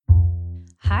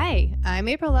Hi, I'm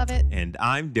April Lovett. And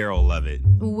I'm Daryl Lovett.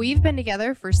 We've been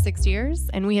together for 6 years,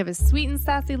 and we have a sweet and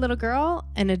sassy little girl,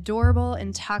 an adorable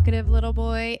and talkative little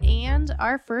boy, and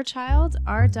our fur child,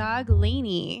 our dog,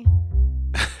 Lainey.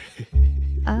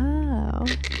 Oh.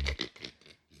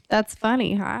 That's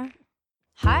funny, huh?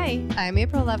 Hi, I'm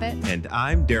April Lovett. And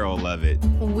I'm Daryl Lovett.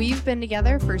 We've been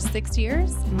together for 6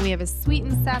 years, and we have a sweet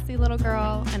and sassy little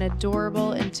girl, an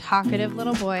adorable and talkative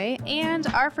little boy, and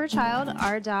our fur child,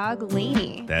 our dog,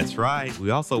 Lainey. That's right. We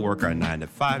also work our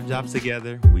 9-to-5 jobs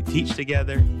together. We teach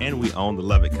together, and we own the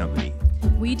Lovett Company.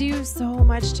 We do so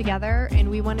much together, and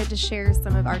we wanted to share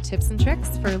some of our tips and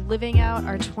tricks for living out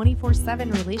our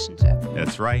 24/7 relationship.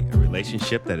 That's right. A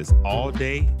relationship that is all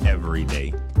day, every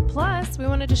day. Plus, we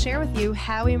wanted to share with you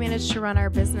how we managed to run our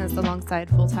business alongside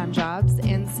full-time jobs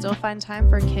and still find time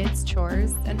for kids,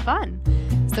 chores, and fun.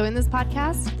 So in this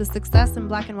podcast, the Success in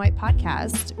Black and White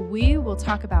podcast, we will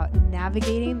talk about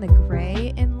navigating the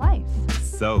gray in life.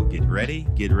 So get ready,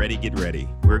 get ready, get ready.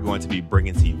 We're going to be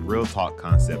bringing to you real talk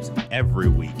concepts every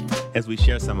week as we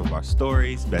share some of our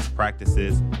stories, best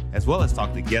practices, as well as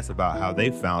talk to guests about how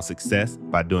they found success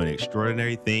by doing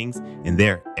extraordinary things in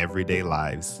their everyday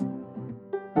lives.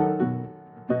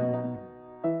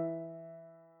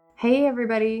 Hey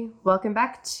everybody, welcome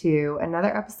back to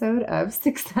another episode of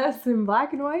Success in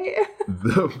Black and White.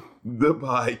 The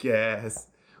podcast.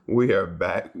 We are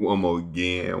back one more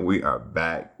again. We're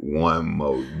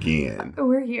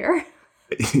here.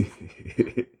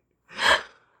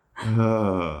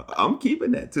 I'm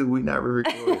keeping that too. We not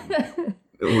recording.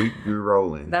 We're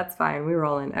rolling. That's fine. We're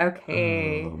rolling.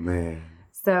 Okay. Oh man.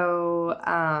 So,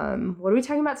 what are we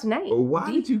talking about tonight? Why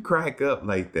did you crack up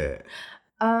like that?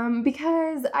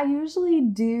 Because I usually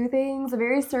do things a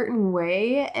very certain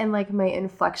way, and like my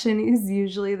inflection is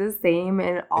usually the same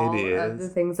in all of the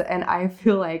things, and I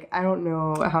feel like I don't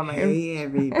know how my Hey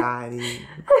everybody,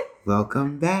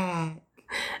 welcome back.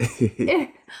 I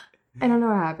don't know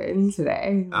what happened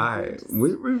today. All right,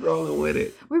 we're rolling with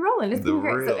it. We're rolling. It's been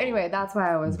great. Real. So anyway, that's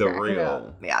why I was The cracking real.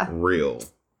 up. Yeah, Real.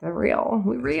 the real.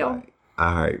 We That's real. right.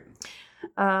 All right.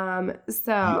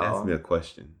 So You asked me a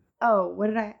question. Oh, what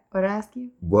did I ask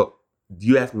you? Well,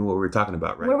 you asked me what we were talking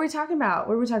about, right? What are we talking about?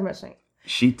 What are we talking about tonight?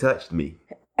 She touched me.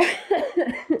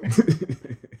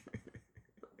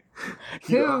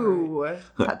 Who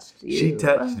touched you? She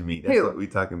touched me. That's Who? what we're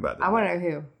talking about I tonight. want to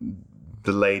know who.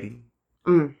 The lady.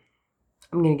 I'm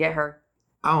going to get her.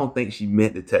 I don't think she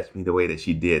meant to touch me the way that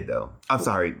she did, though. I'm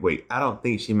sorry. Wait. I don't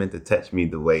think she meant to touch me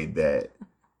the way that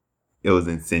it was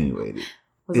insinuated.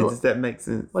 Does that make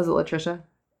sense? Was it Latricia?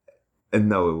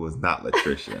 No, it was not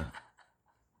Latricia.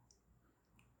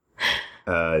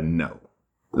 No.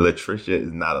 Latricia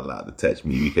is not allowed to touch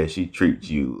me because she treats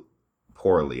you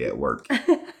poorly at work.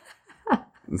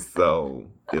 So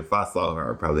if I saw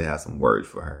her, I'd probably have some words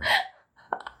for her.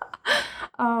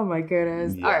 Oh my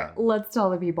goodness. Yeah. All right, let's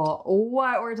tell the people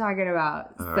what we're talking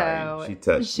about. All so right,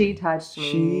 she touched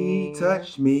me. She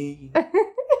touched me.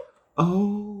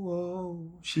 Oh,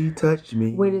 she touched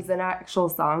me. Wait, is it an actual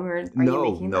song or are you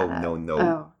making that up? No.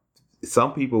 Oh.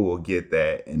 Some people will get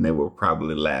that and they will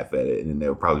probably laugh at it and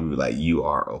they'll probably be like, "You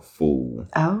are a fool."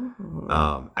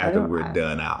 Oh. After we're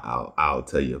done, I'll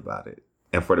tell you about it.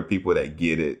 And for the people that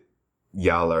get it,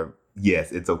 y'all are,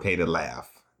 yes, it's okay to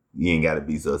laugh. You ain't got to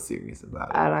be so serious about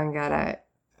it. I don't get it.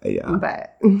 Yeah.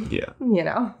 But, Yeah. you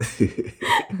know.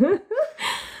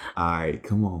 All right,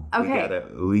 come on. Okay.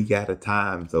 We got a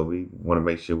time, so we want to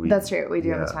make sure we. That's true. We do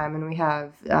have a time and we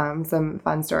have some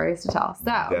fun stories to tell. So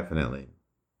Definitely.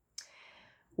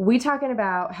 we talking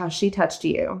about how she touched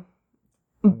you.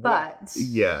 But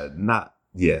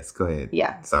Yes, go ahead.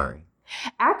 Yeah. Sorry.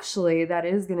 Actually, that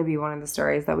is going to be one of the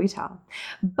stories that we tell.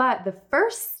 But the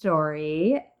first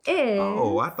story is...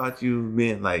 Oh, I thought you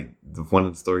meant like one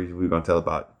of the stories we were going to tell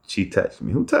about she touched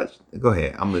me. Who touched? Go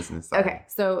ahead. I'm listening. Sorry. Okay,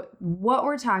 so what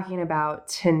we're talking about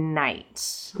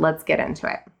tonight, let's get into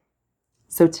it.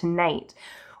 So tonight,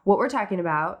 what we're talking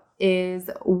about is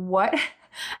what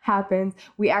happens.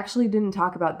 We actually didn't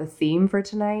talk about the theme for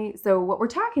tonight. So what we're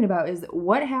talking about is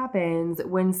what happens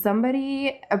when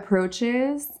somebody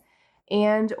approaches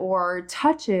and or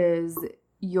touches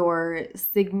your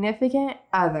significant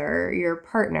other, your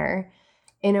partner,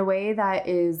 in a way that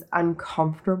is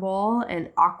uncomfortable and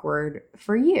awkward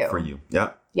for you. For you. Yeah.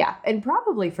 Yeah. And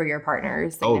probably for your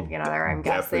partner's significant other, I'm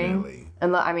guessing. Definitely.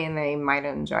 And I mean, they might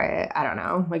enjoy it. I don't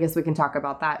know. I guess we can talk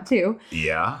about that too.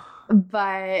 Yeah.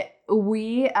 But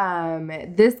we,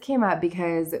 this came up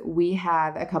because we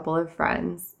have a couple of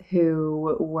friends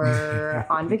who were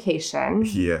on vacation.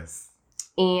 Yes.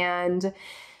 And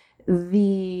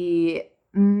the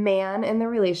man in the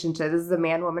relationship, this is a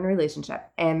man-woman relationship,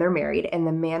 and they're married, and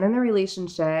the man in the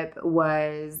relationship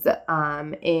was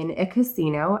in a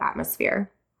casino atmosphere,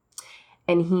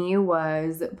 and he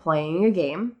was playing a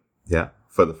game. Yeah,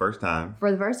 for the first time.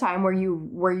 For the first time where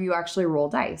you actually roll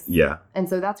dice. Yeah. And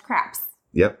so that's craps.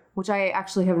 Yep. Which I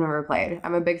actually have never played.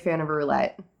 I'm a big fan of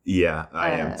roulette. Yeah,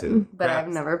 I am too. But Craps,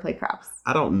 I've never played craps.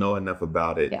 I don't know enough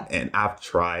about it, and I've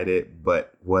tried it,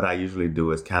 but what I usually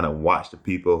do is kind of watch the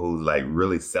people who's like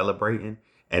really celebrating,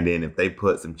 and then if they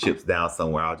put some chips down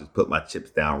somewhere, I'll just put my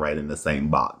chips down right in the same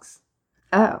box.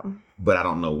 Oh. But I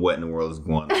don't know what in the world is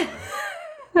going on.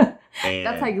 And,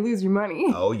 that's how you lose your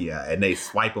money. Oh, yeah. And they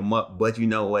swipe them up. But you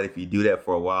know what? If you do that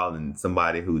for a while and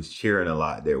somebody who's cheering a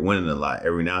lot, they're winning a lot,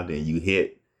 every now and then you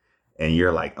hit and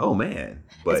you're like, oh, man.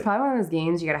 But it's probably one of those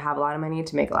games you got to have a lot of money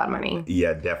to make a lot of money.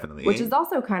 Yeah, definitely. Which is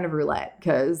also kind of roulette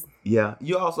because... Yeah,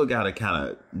 you also got to kind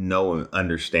of know and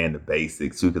understand the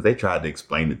basics too, because they tried to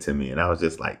explain it to me and I was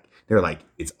just like, they're like,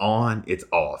 it's on, it's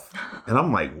off. And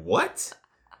I'm like, what?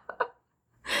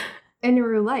 In your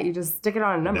roulette, you just stick it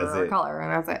on a number or a color,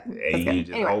 and that's it. And you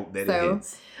just hope that it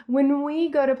hits. When we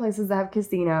go to places that have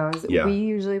casinos, we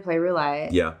usually play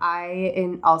roulette. Yeah.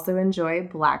 I also enjoy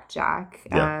blackjack,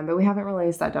 but we haven't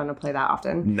really sat down to play that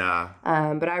often. Nah.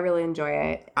 But I really enjoy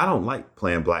it. I don't like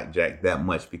playing blackjack that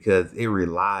much because it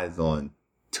relies on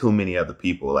too many other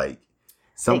people. Like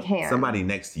somebody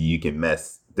next to you can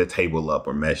mess the table up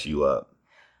or mess you up.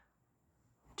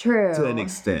 True. To an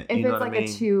extent. If you know it's like I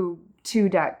mean? a two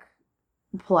deck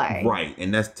play, right?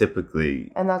 And that's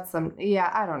typically, and that's I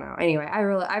don't know. Anyway,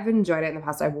 I've enjoyed it in the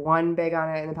past. I've won big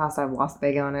on it in the past. I've lost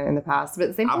big on it in the past. But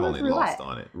the same thing with roulette. I've only lost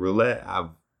on it. Roulette, I've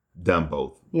done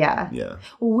both. Yeah. Yeah.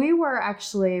 Well, we were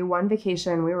actually one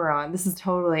vacation we were on. This is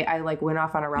totally. I went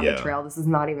off on a rabbit trail. This is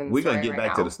not even. We're gonna get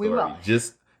back to the story. We will.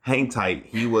 Just hang tight.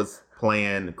 He was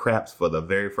playing craps for the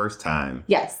very first time.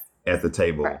 Yes. At the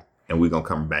table, and we're gonna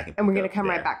come back and we're gonna come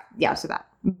right back. Yeah, to that.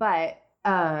 But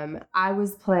I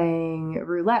was playing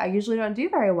roulette. I usually don't do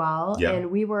very well. Yeah. And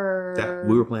we were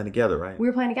playing together, right? We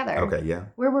were playing together. Okay, yeah.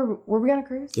 Were we on a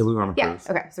cruise? Yeah, we were on a cruise.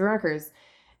 Okay, so we were on a cruise.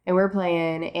 And we were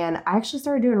playing, and I actually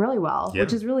started doing really well,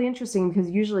 which is really interesting because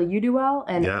usually you do well,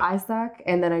 and I suck,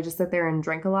 and then I just sit there and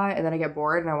drink a lot, and then I get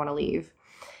bored, and I want to leave.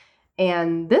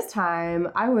 And this time,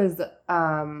 I was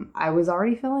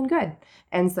already feeling good,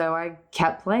 and so I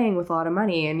kept playing with a lot of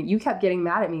money, and you kept getting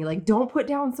mad at me, like, don't put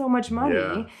down so much money.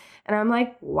 Yeah. And I'm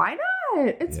like, why not?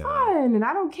 It's fun, and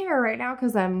I don't care right now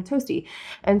because I'm toasty.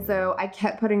 And so I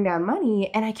kept putting down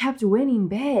money, and I kept winning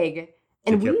big.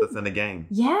 And it kept us in the game.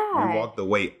 Yeah. We walked the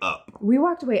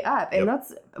way up. And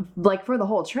that's like for the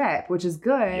whole trip, which is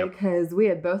good because we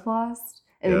had both lost.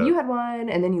 And then you had won,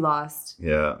 and then you lost.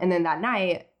 Yeah. And then that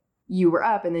night, you were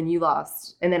up, and then you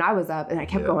lost. And then I was up, and I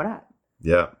kept going up.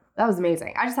 Yeah. That was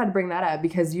amazing. I just had to bring that up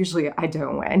because usually I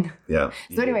don't win. Yeah.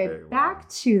 So anyway, back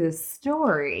to the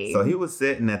story. So he was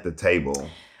sitting at the table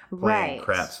playing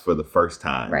craps for the first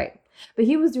time. Right. But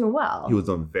he was doing well. He was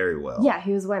doing very well. Yeah,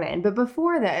 he was winning. But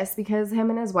before this, because him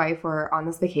and his wife were on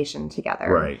this vacation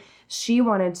together, right? She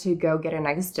wanted to go get a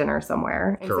nice dinner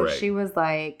somewhere. And so she was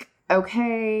like,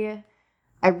 okay,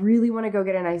 I really want to go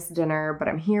get a nice dinner, but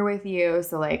I'm here with you.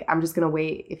 So like, I'm just going to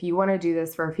wait. If you want to do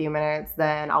this for a few minutes,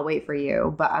 then I'll wait for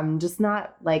you. But I'm just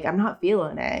not I'm not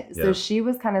feeling it. Yeah. So she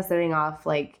was kind of sitting off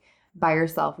like by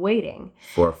herself waiting.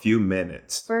 For a few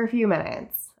minutes.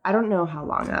 I don't know how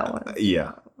long that was.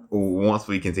 Yeah. Once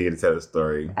we continue to tell the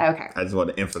story, okay, I just want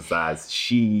to emphasize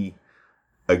she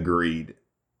agreed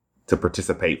to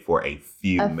participate for a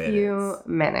few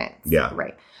minutes. Yeah.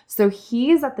 Right. So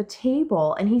he's at the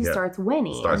table and he starts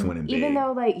winning. Big. Even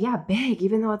though big.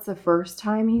 Even though it's the first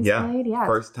time he's played. Yeah.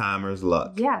 First timer's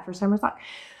luck. Yeah, first timer's luck.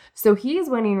 So he's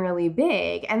winning really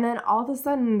big. And then all of a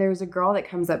sudden there's a girl that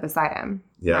comes up beside him.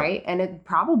 Yeah. Right? And it's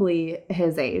probably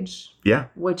his age. Yeah.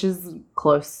 Which is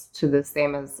close to the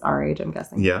same as our age, I'm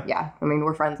guessing. Yeah. Yeah. I mean,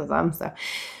 we're friends with them.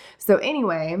 So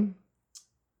anyway,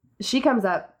 she comes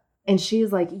up and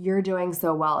she's like, you're doing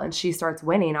so well. And she starts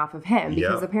winning off of him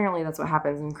because apparently that's what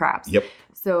happens in craps. Yep.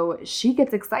 So she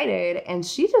gets excited and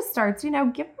she just starts, giving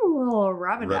him a little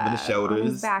rubbing the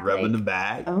shoulders, back, rubbing the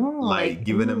back. Oh,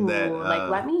 giving him that,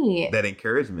 let me. That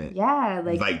encouragement. Yeah.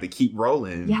 Like to keep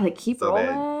rolling. Yeah, keep rolling.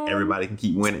 So that everybody can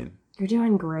keep winning. You're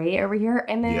doing great over here.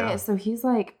 And then, so he's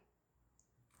like,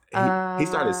 he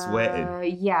started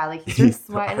sweating. Yeah, he started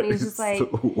sweating. And he's just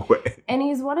and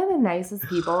he's one of the nicest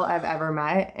people I've ever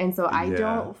met. And so I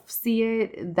don't see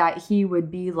it that he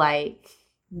would be like,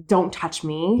 don't touch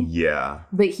me. Yeah.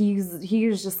 But he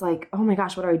was just like, oh my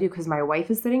gosh, what do I do? Because my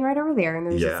wife is sitting right over there and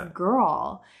there's this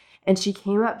girl. And she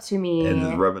came up to me and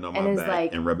is rubbing on my back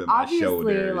like, and rubbing my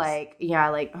shoulders. Like, yeah,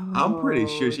 like, oh, I'm pretty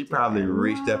sure she probably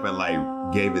reached up and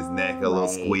like gave his neck a little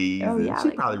squeeze. Oh, yeah, and she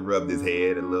like, probably rubbed his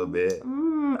head a little bit.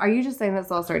 Are you just saying this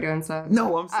so I'll start doing stuff?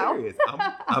 No, I'm serious.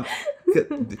 I'm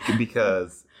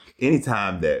because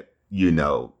anytime that, you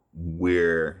know,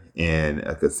 we're in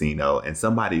a casino and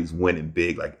somebody's winning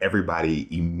big, like everybody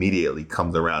immediately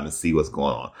comes around to see what's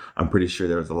going on. I'm pretty sure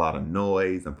there was a lot of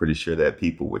noise. I'm pretty sure that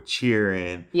people were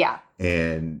cheering. Yeah.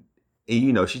 And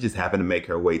you know, she just happened to make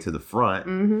her way to the front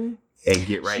and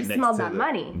get right next to She smelled that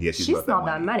money. Yeah, she smelled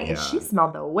that money. Yeah. And she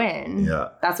smelled the win. Yeah.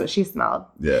 That's what she smelled.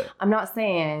 Yeah. I'm not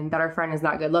saying that our friend is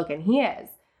not good looking. He is.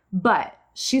 But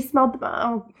she smelled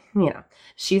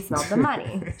she smelled the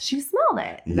money. She smelled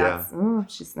it. Yeah.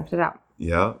 She sniffed it out.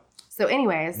 Yeah. So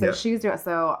anyway, she's doing,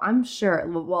 so I'm sure,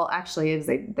 well, actually, as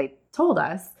they told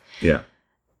us, yeah,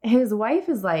 his wife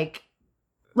is like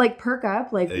perk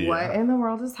up, like, what in the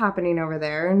world is happening over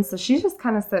there? And so she's just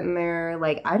kind of sitting there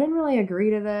like, I didn't really agree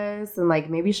to this. And like,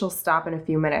 maybe she'll stop in a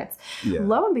few minutes. Yeah.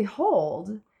 Lo and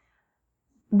behold,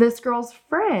 this girl's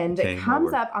friend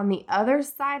comes up on the other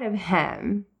side of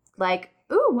him, like,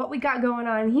 ooh, what we got going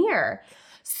on here?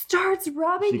 Starts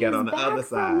rubbing his back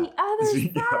from the other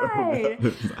side.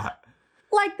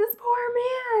 Like this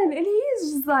poor man. And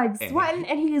he's just like sweating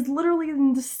and he is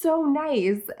literally so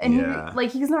nice. And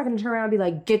he's not going to turn around and be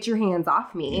like, get your hands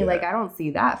off me. Yeah. Like, I don't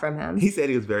see that from him. He said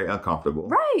he was very uncomfortable.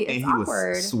 Right. And he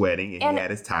awkward. Was sweating and he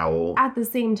had his towel. At the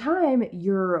same time,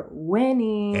 you're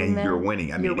winning. And you're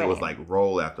winning. I mean, it was like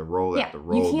roll after roll after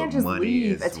roll. You can't just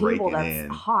leave a table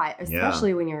that's hot,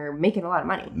 especially when you're making a lot of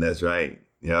money. That's right.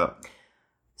 Yep.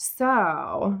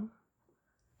 So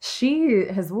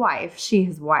his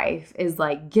wife is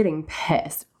like getting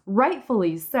pissed.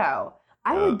 Rightfully so.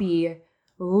 I would be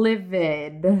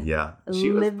livid. Yeah.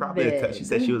 She was probably, she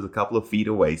said she was a couple of feet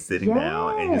away sitting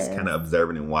down and just kind of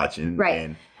observing and watching.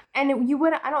 Right. And you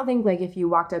wouldn't, I don't think like if you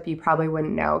walked up, you probably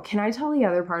wouldn't know. Can I tell the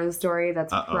other part of the story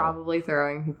that's probably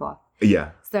throwing people off?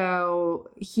 Yeah. So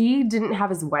he didn't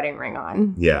have his wedding ring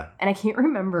on. Yeah. And I can't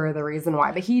remember the reason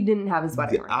why, but he didn't have his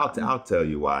wedding ring on. I'll tell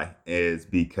you why. Is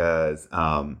because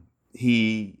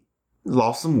he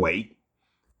lost some weight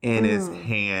and his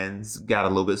hands got a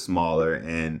little bit smaller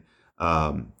and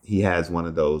he has one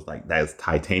of those like those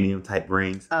titanium type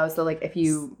rings. Oh, so like if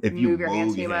you move your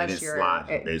hand too much,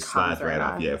 it slides right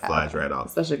off. Yeah, it flies right off.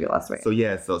 Especially if you lost weight. So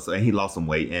and he lost some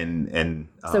weight and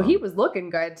so he was looking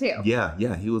good too.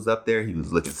 Yeah, he was up there. He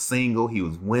was looking single. He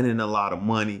was winning a lot of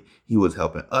money. He was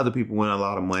helping other people win a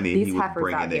lot of money. He was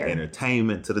bringing the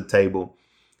entertainment to the table.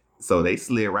 So they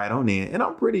slid right on in, and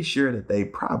I'm pretty sure that they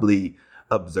probably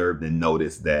observed and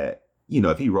noticed that. You know,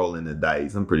 if he rolling the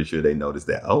dice, I'm pretty sure they noticed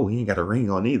that, he ain't got a ring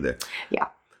on either. Yeah.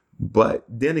 But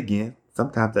then again,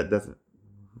 sometimes that doesn't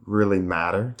really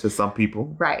matter to some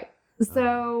people. Right.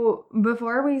 So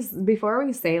before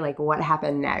we say like what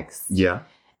happened next. Yeah.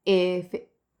 If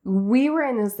we were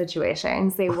in this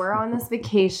situation, say we're on this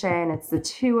vacation, it's the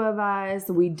two of us,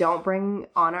 we don't bring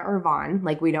Anna or Vaughn,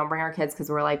 like we don't bring our kids because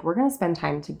we're like, we're going to spend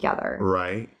time together.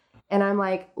 Right. And I'm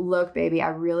like, look, baby, I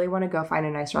really want to go find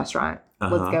a nice restaurant.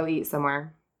 Let's go eat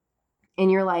somewhere. And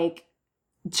you're like,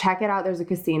 check it out. There's a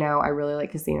casino. I really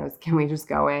like casinos. Can we just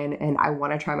go in? And I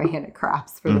want to try my hand at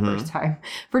craps for the first time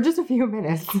for just a few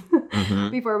minutes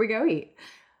before we go eat.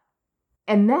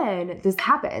 And then this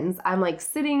happens. I'm like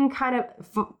sitting kind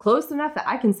of close enough that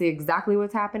I can see exactly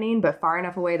what's happening, but far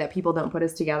enough away that people don't put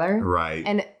us together. Right.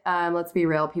 And let's be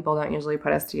real, people don't usually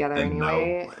put us together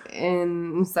anyway. No.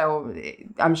 And so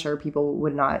I'm sure people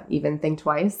would not even think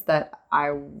twice that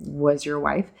I was your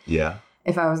wife. Yeah.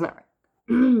 If I was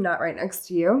not right next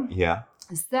to you. Yeah.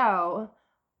 So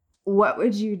what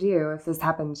would you do if this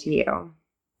happened to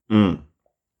you?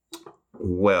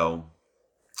 Well...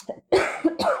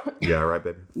 Yeah, all right,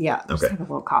 baby? Yeah. Okay. Just have a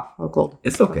little cough, a little cold.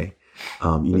 It's okay.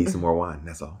 You need some more wine.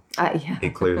 That's all. Yeah.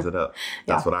 It clears it up.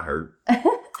 That's what I heard.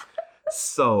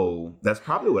 So that's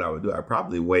probably what I would do. I'd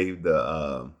probably wave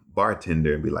the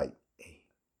bartender and be like, hey,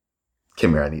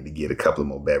 come here. I need to get a couple of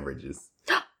more beverages.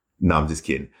 No, I'm just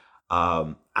kidding.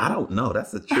 I don't know.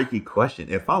 That's a tricky question.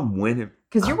 If I'm winning.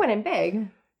 Because you're winning big.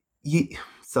 Yeah.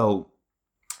 So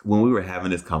when we were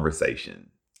having this conversation,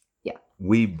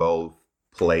 we both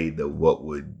played the what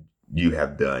would you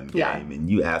have done game. And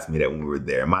you asked me that when we were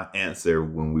there. My answer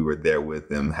when we were there with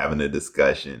them having a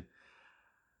discussion,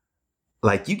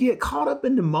 like you get caught up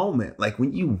in the moment. Like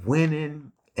when you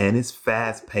winning and it's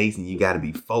fast paced and you got to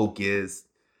be focused.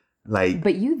 Like,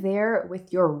 but you there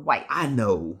with your wife. I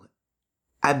know.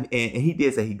 And he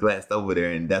did say he glanced over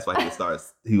there, and that's why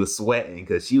he was sweating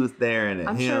because she was staring at him.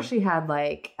 I'm sure she had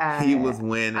he was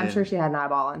winning. I'm sure she had an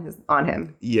eyeball on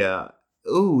him. Yeah.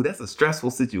 Ooh, that's a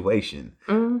stressful situation.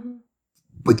 Mm-hmm.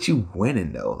 But you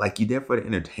winning though. Like, you're there for the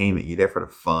entertainment. You're there for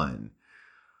the fun.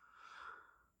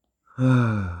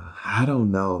 I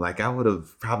don't know. Like, I would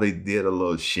have probably did a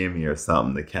little shimmy or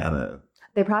something to kind of.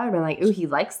 They probably been like, ooh, he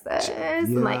likes this. Yeah,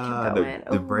 And like kept going.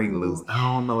 the break loose. I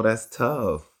don't know. That's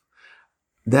tough.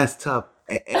 That's tough.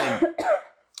 And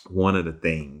one of the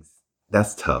things,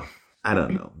 that's tough. I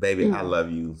don't know. Baby, I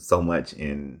love you so much.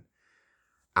 And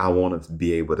I want to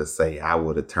be able to say I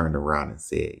would have turned around and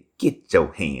said, get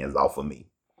your hands off of me.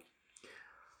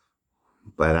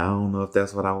 But I don't know if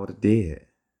that's what I would have did.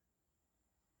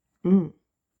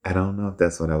 I don't know if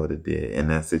that's what I would have did in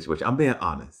that situation. I'm being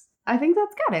honest. I think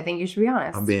that's good. I think you should be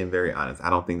honest. I'm being very honest. I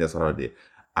don't think that's what I did.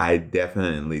 I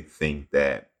definitely think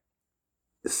that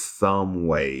some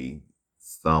way,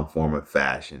 some form of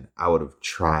fashion, I would have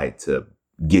tried to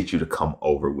get you to come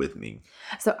over with me.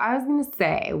 So I was going to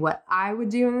say what I would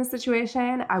do in this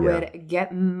situation. I would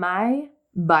get my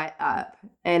butt up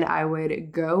and I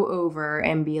would go over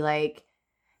and be like,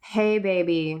 hey,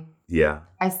 baby. Yeah.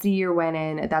 I see you're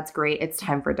winning. That's great. It's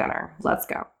time for dinner. Let's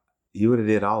go. You would have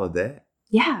did all of that?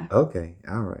 Yeah. Okay.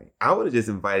 All right. I would have just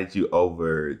invited you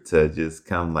over to just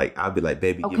come, like, I'd be like,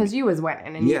 baby. Oh, because you was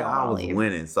winning. And I was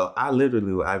winning. So I'd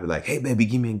be like, hey, baby,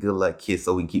 give me a good luck kiss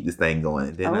so we can keep this thing going.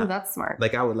 And then that's smart.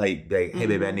 Like, I would like, hey,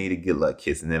 baby, I need a good luck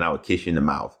kiss. And then I would kiss you in the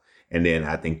mouth. And then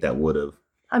I think that would have.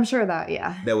 I'm sure that,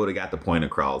 That would have got the point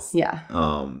across. Yeah.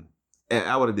 And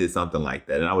I would have did something like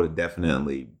that. And I would have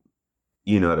definitely,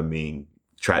 you know what I mean,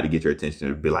 tried to get your attention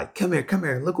and be like, come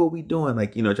here, look what we doing.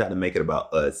 Like, you know, try to make it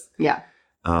about us. Yeah.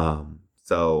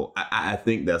 So I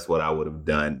think that's what I would have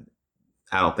done.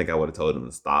 I don't think I would have told them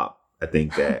to stop. I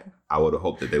think that I would have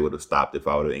hoped that they would have stopped if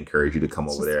I would have encouraged you to come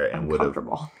over there and would have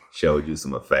showed you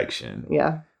some affection.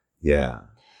 Yeah. Yeah.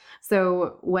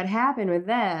 So what happened with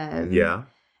them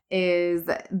is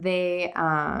they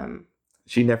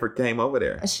she never came over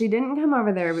there. She didn't come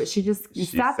over there, but she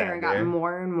sat there and got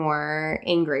more and more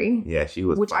angry. Yeah, she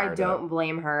was Which I don't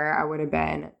blame her. I would have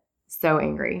been so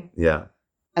angry. Yeah.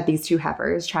 At these two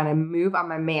heifers trying to move on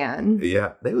my man.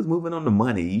 Yeah, they was moving on the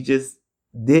money.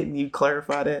 Didn't you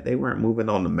clarify that? They weren't moving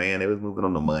on the man. They was moving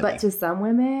on the money. But to some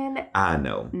women, I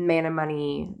know. Man and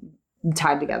money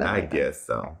tied together. I guess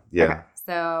so. Yeah. Okay.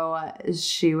 So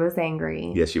she was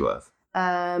angry. Yes, she was.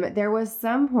 There was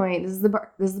some point, this is the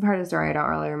part of the story I don't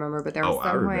really remember, but there was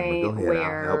some point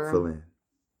where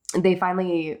they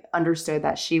finally understood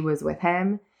that she was with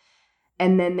him.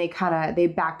 And then they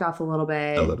backed off a little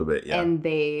bit. Yeah. And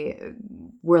they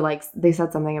were like, they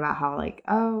said something about how like,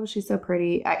 oh, she's so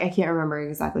pretty. I can't remember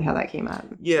exactly how that came up.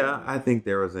 Yeah, I think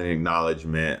there was an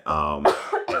acknowledgement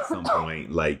at some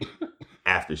point, like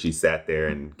after she sat there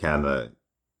and kind of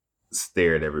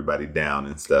stared everybody down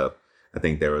and stuff. I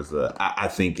think there was I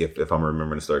think if I'm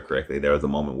remembering the story correctly, there was a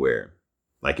moment where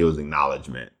like it was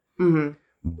acknowledgement. Mm-hmm.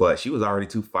 But she was already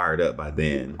too fired up by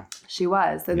then. She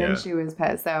was. So then she was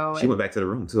pissed. So she went back to the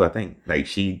room too, I think. Like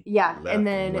she and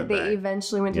then they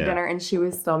eventually went to dinner and she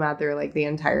was still mad through like the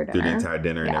entire dinner. Through the entire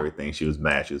dinner and everything. She was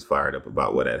mad. She was fired up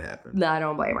about what had happened. No, I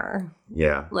don't blame her.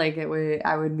 Yeah. Like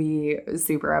I would be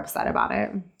super upset about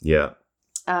it. Yeah.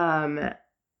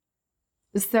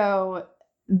 So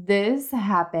this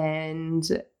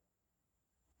happened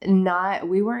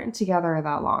we weren't together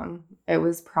that long. It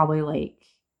was probably like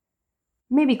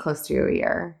maybe close to a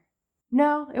year.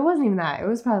 No, it wasn't even that. It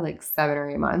was probably like 7 or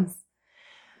 8 months.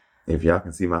 If y'all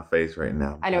can see my face right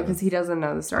now. I know, because he doesn't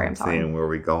know the story I'm telling. Seeing where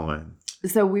we're going.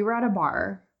 So we were at a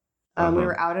bar. We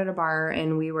were out at a bar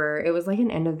and it was like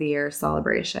an end of the year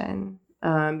celebration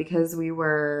because we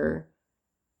were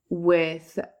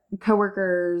with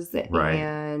coworkers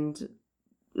and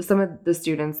some of the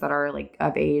students that are like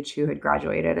of age who had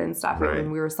graduated and stuff. Right.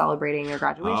 And we were celebrating their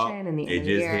graduation and the end of the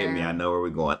year. It just hit me. I know where we're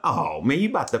going. Oh, man, you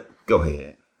about to go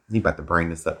ahead. You about to bring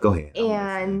this up. Go ahead.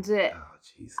 And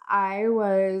I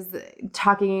was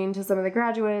talking to some of the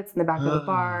graduates in the back of the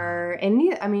bar. And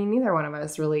neither one of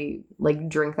us really like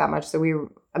drink that much. So we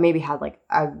maybe had like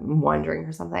one drink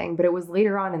or something. But it was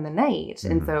later on in the night.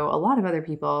 Mm-hmm. And so a lot of other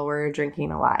people were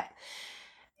drinking a lot.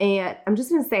 And I'm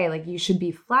just going to say, like, you should be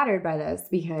flattered by this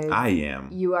because I am.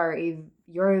 You're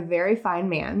a very fine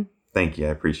man. Thank you. I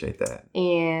appreciate that.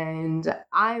 And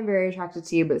I'm very attracted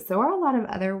to you, but so are a lot of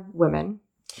other women.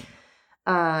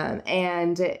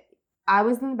 And I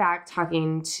was in the back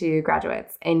talking to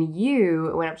graduates and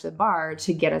you went up to the bar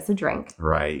to get us a drink.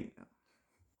 Right.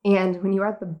 And when you were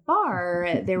at the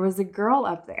bar, there was a girl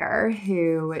up there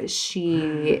who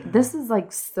this is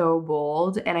like so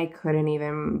bold, and I couldn't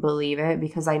even believe it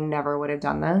because I never would have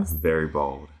done this. Very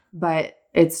bold. But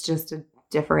it's just a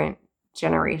different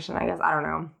generation, I guess. I don't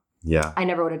know. Yeah. I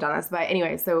never would have done this. But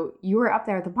anyway, so you were up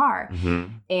there at the bar,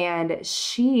 and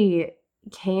she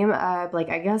came up, like,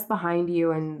 I guess behind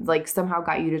you, and like somehow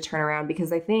got you to turn around,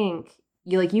 because I think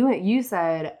you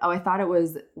said, oh, I thought it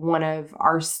was one of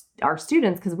our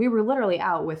students, because we were literally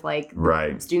out with like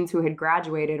students who had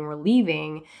graduated and were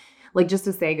leaving, like just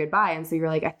to say goodbye. And so you're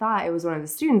like, I thought it was one of the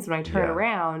students when I turned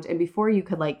around, and before you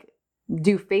could like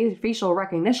do facial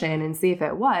recognition and see if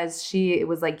it was, she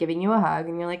was like giving you a hug,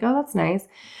 and you're like, oh, that's nice.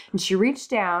 And she reached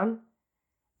down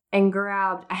and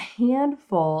grabbed a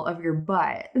handful of your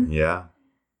butt. Yeah.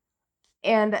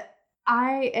 And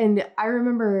I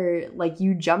remember like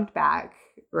you jumped back,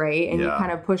 right? And you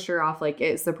kind of pushed her off, like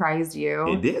it surprised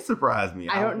you. It did surprise me.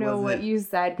 I don't know what you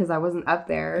said because I wasn't up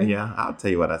there. Yeah, I'll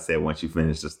tell you what I said once you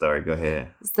finish the story. Go ahead.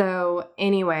 So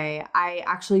anyway, I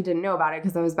actually didn't know about it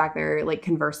because I was back there like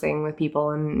conversing with people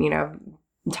and,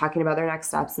 talking about their next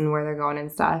steps and where they're going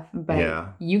and stuff.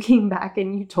 But you came back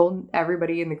and you told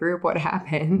everybody in the group what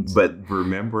happened. But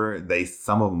remember,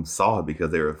 some of them saw it because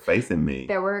they were facing me.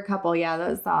 There were a couple,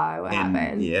 that saw what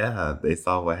happened. Yeah, they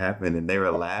saw what happened and they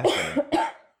were laughing.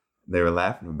 They were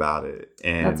laughing about it.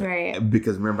 And that's right.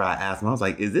 Because remember, I asked them, I was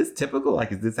like, is this typical?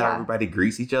 Like, is this how everybody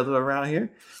greets each other around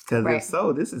here? Because if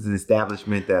so, this is an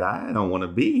establishment that I don't want to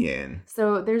be in.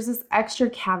 So there's this extra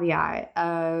caveat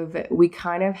of we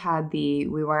kind of had we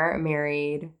weren't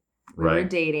married, we were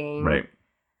dating. Right.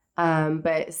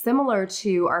 But similar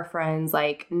to our friends,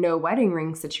 like no wedding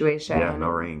ring situation. Yeah, no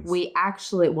rings. We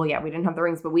actually, we didn't have the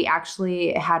rings, but we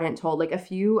actually hadn't told, like a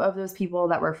few of those people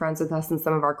that were friends with us and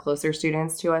some of our closer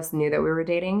students to us knew that we were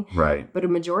dating. Right. But a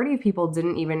majority of people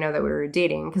didn't even know that we were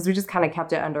dating because we just kind of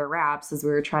kept it under wraps as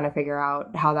we were trying to figure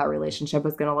out how that relationship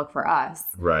was going to look for us.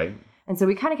 Right. And so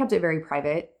we kind of kept it very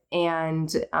private. And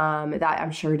that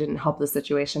I'm sure didn't help the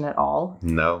situation at all.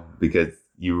 No, because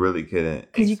you really couldn't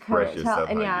express yourself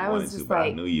and how you wanted to, but I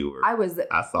knew you were.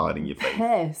 I saw it in your face.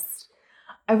 Pissed.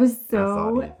 I was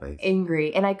so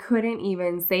angry, and I couldn't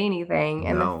even say anything.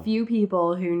 And the few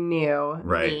people who knew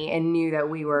me and knew that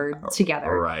we were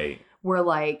together were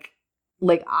like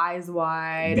eyes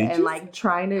wide and like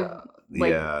trying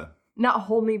to not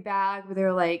hold me back, but they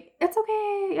were like, it's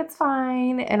okay, it's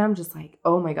fine. And I'm just like,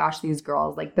 oh my gosh, these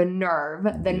girls, like the nerve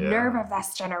of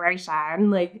this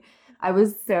generation. Like, I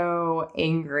was so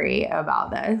angry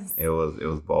about this. It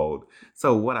was bold.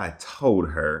 So what I told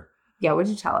her. Yeah, what'd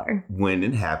you tell her? When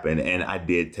it happened, and I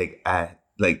did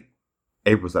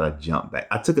April said I jumped back.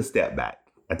 I took a step back.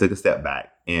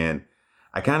 And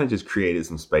I kind of just created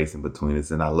some space in between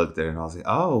us. And I looked at her and I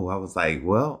was like,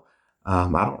 well,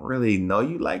 I don't really know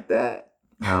you like that.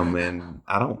 And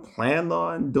I don't plan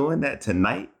on doing that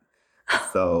tonight.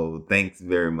 So thanks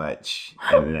very much.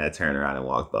 And then I turned around and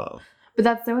walked off. But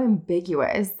that's so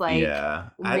ambiguous. Like,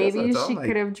 maybe she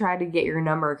could have tried to get your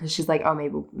number because she's like, oh,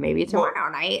 maybe tomorrow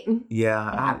night.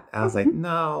 Yeah, I was like,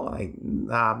 no,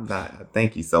 I'm not.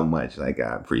 Thank you so much. Like,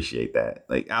 I appreciate that.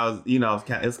 Like, I was, it was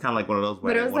kind of like one of those.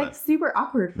 But it was like super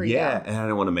awkward for you. Yeah, and I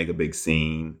didn't want to make a big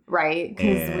scene. Right,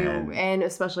 because and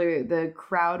especially the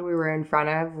crowd we were in front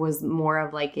of was more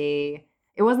of like it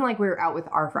wasn't like we were out with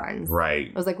our friends. Right.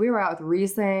 It was like we were out with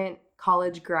recent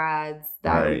college grads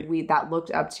that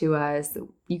looked up to us.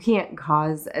 You can't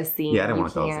cause a scene. Yeah, I didn't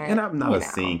want to cause it. And I'm not a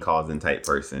scene causing type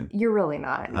person. You're really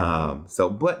not.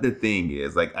 But the thing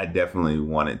is, like, I definitely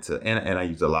wanted to, and I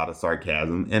used a lot of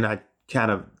sarcasm, and I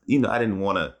kind of, I didn't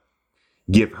want to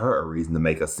give her a reason to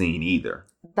make a scene either.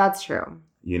 That's true.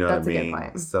 You know what I mean? That's a good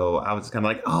point. So I was just kind of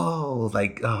like,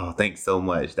 oh, thanks so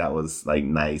much. That was like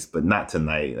nice, but not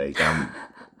tonight. Like, I'm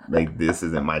like, this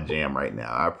isn't my jam right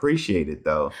now. I appreciate it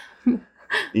though.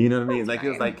 You know what I mean? Like, it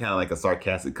was like kind of like a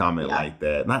sarcastic comment like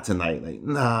that. Not tonight. Like,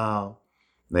 no.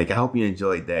 Like, I hope you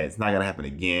enjoyed that. It's not going to happen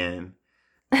again.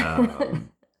 I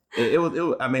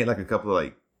made like a couple of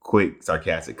like quick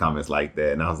sarcastic comments like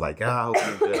that. And I was like, I hope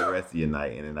you enjoy the rest of your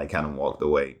night. And then I kind of walked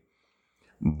away.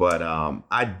 But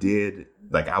I did,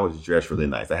 like, I was dressed really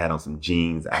nice. I had on some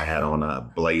jeans. I had on a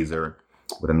blazer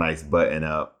with a nice button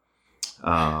up.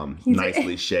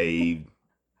 Nicely shaved.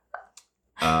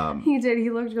 He did. He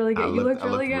looked really good. You looked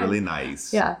really good. Really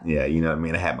nice. Yeah. Yeah. You know what I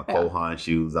mean? I had my Kohan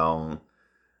shoes on,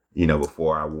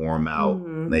 before I wore them out.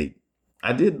 Mm-hmm. Like,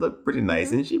 I did look pretty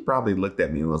nice. And she probably looked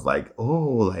at me and was like, oh,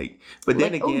 like, but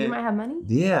then again. Oh, you might have money?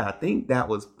 Yeah. I think that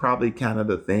was probably kind of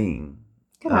the thing.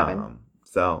 Could happen.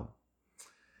 So.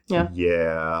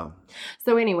 Yeah.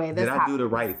 So anyway, did I do the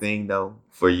right thing though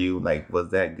for you? Like,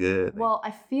 was that good? Well, I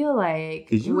feel like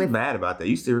because you was mad about that.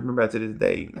 You still remember that to this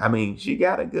day. I mean, she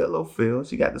got a good little feel.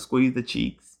 She got to squeeze the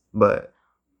cheeks, but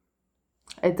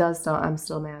it does still. I'm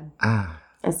still mad.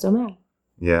 I'm still mad.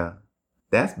 Yeah,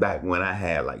 that's back when I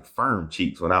had like firm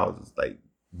cheeks when I was like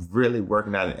really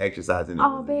working out and exercising.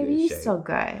 Oh, baby, you still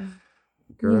good.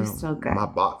 Girl, you still good. My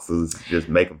boxes just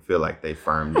make them feel like they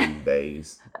firm these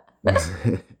days.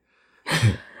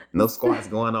 No squats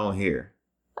going on here.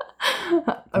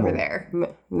 Over there.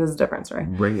 There's a difference, right?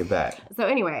 Bring it back. So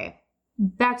anyway,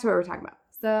 back to what we're talking about.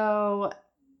 So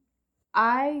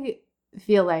I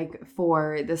feel like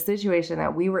for the situation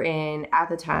that we were in at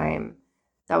the time,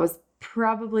 that was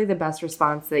probably the best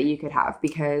response that you could have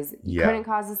because you couldn't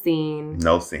cause a scene.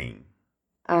 No scene.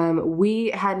 We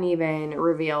hadn't even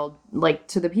revealed, like,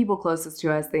 to the people closest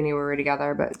to us, they knew we were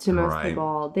together, but to most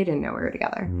people, they didn't know we were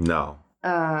together. No.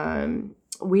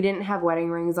 We didn't have wedding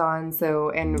rings on,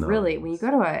 so, and really, when you go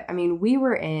to we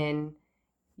were in,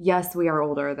 yes, we are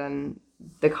older than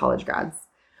the college grads,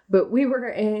 but we were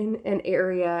in an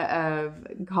area of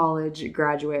college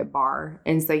graduate bar,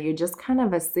 and so you just kind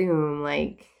of assume,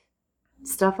 like,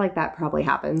 stuff like that probably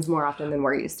happens more often than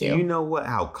we're used to. You know what?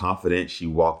 How confident she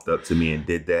walked up to me and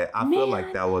did that. I feel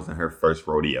like that wasn't her first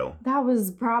rodeo. That was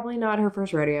probably not her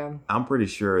first rodeo. I'm pretty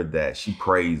sure that she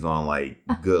preys on like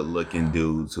good looking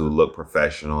dudes who look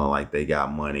professional and like they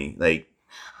got money. Like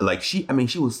she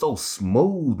was so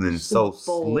smooth and so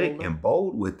slick and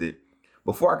bold with it.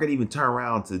 Before I could even turn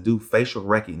around to do facial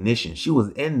recognition, she was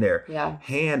in there,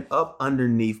 hand up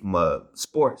underneath my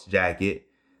sports jacket,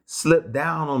 slip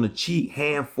down on the cheek,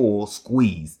 handful,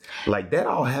 squeeze. Like that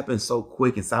all happened so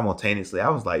quick and simultaneously. I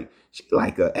was like, she's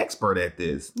like an expert at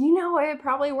this. You know, it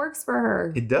probably works for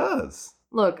her. It does.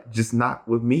 Look, just not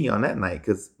with me on that night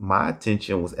because my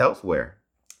attention was elsewhere.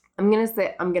 I'm gonna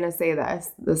say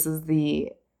this. This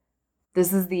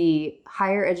is the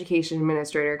higher education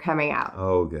administrator coming out.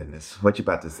 Oh goodness, what you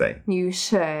about to say? You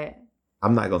should.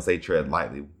 I'm not gonna say tread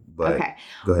lightly, but okay.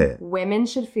 Go ahead. Women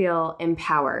should feel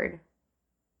empowered.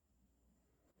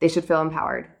 They should feel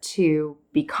empowered to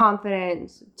be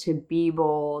confident, to be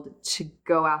bold, to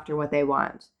go after what they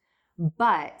want.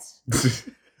 But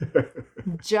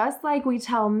just like we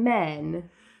tell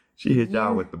men... She hit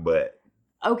y'all with the butt.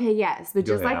 Okay, yes. But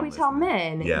just like we tell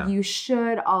men, you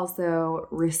should also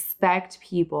respect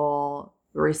people,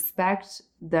 respect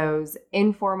those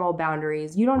informal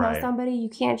boundaries. You don't know somebody, you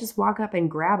can't just walk up and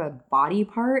grab a body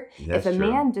part. That's if a true.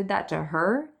 man did that to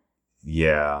her...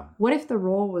 Yeah. What if the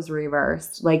role was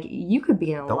reversed? Like, you could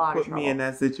be in a lot of trouble. Don't put me in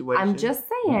that situation. I'm just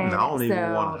saying. No, I don't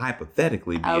even want to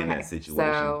hypothetically be in that situation.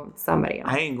 So, somebody else.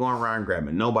 I ain't going around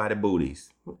grabbing nobody booties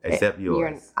except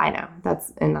yours. I know. That's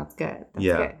good. That's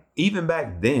good. Even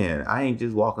back then, I ain't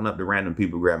just walking up to random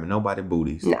people grabbing nobody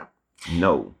booties.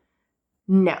 No.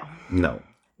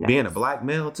 Being a black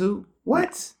male, too?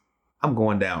 What? No. I'm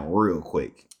going down real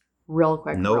quick.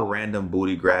 No random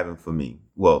booty grabbing for me.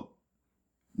 Well,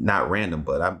 not random,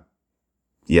 but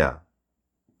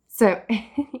So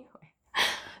anyway,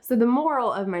 so the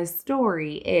moral of my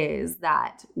story is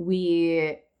that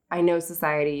I know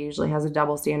society usually has a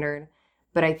double standard,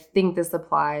 but I think this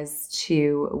applies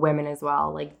to women as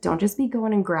well. Like, don't just be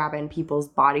going and grabbing people's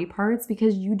body parts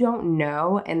because you don't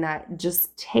know, and that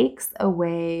just takes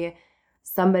away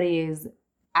somebody's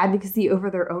advocacy over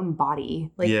their own body.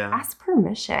 Like, ask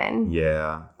permission.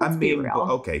 Yeah. Let's be real.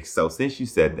 Okay, so since you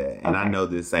said that, and I know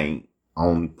this ain't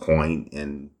on point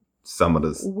and some of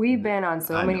the... We've been on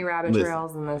so many rabbit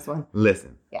trails in this one.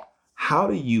 Listen. Yeah. How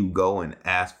do you go and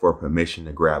ask for permission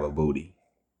to grab a booty?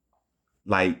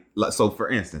 Like so for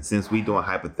instance, since we doing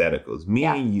hypotheticals, me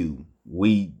and you,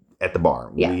 we at the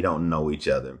bar, we don't know each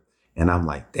other. And I'm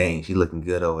like, dang, she looking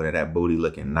good over there. That booty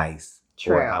looking nice.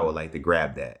 True. Or I would like to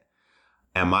grab that.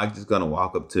 Am I just going to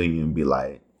walk up to you and be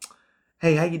like,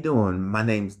 hey, how you doing? My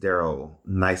name's Daryl.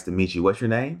 Nice to meet you. What's your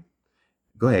name?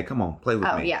 Go ahead. Come on. Play with me.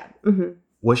 Oh, yeah. Mm-hmm.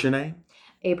 What's your name?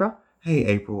 April. Hey,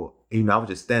 April. You know, I was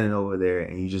just standing over there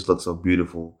and you just look so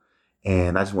beautiful.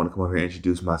 And I just want to come over here and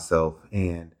introduce myself.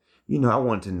 And, you know, I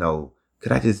wanted to know,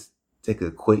 could I just take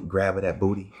a quick grab of that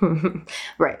booty?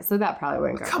 Right. So that probably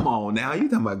wouldn't go. Come on now. You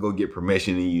talking about go get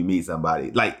permission and you meet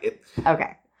somebody.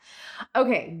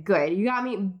 Okay, good. You got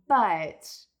me. But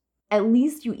at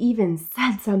least you even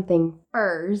said something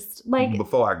first. Like,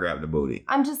 before I grabbed the booty.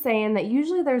 I'm just saying that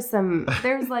usually there's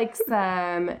like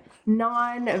some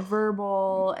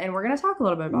non-verbal, and we're going to talk a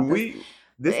little bit about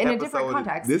this in a different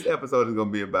context. This episode is going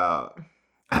to be about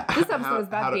This episode is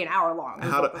about to be an hour long.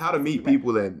 How to meet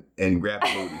people and grab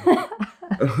booty.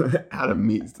 How to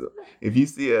meet. If you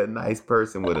see a nice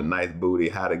person with a nice booty,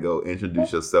 how to go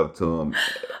introduce yourself to them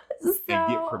and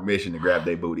get permission to grab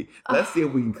their booty. Let's see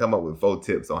if we can come up with 4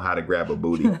 tips on how to grab a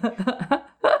booty.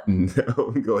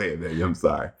 No, go ahead, baby. I'm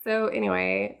sorry. So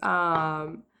anyway,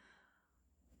 all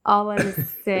I'm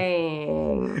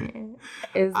saying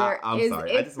is I'm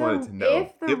sorry. I just wanted to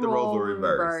know if the roles were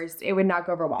reversed, it would not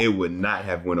go over well. It would not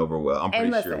have went over well. I'm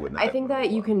pretty sure it would not. I think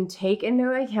that you can take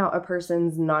into account a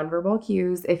person's nonverbal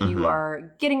cues if you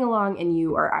are getting along and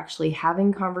you are actually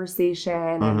having conversation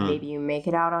and maybe you make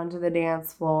it out onto the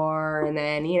dance floor and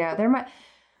then,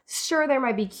 there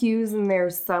might be cues in there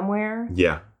somewhere.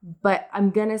 Yeah. But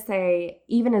I'm going to say,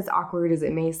 even as awkward as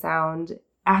it may sound,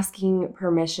 asking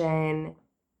permission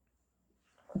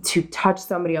to touch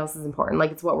somebody else is important.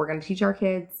 Like, it's what we're going to teach our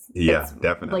kids. Yeah,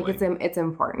 definitely. Like, it's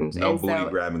important. No booty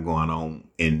grabbing going on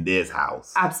in this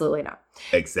house. Absolutely not.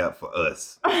 Except for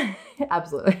us.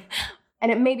 Absolutely.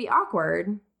 And it may be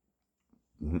awkward.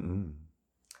 Mm-mm.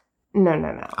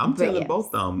 No. I'm telling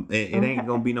both of them, it ain't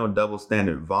going to be no double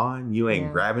standard. Vaughn, you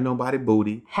ain't grabbing nobody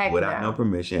booty without no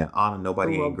permission. Anna,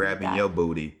 nobody ain't grabbing your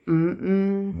booty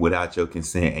without your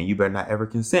consent. And you better not ever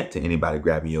consent to anybody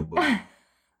grabbing your booty.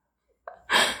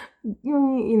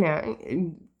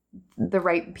 The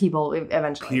right people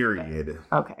eventually. Period.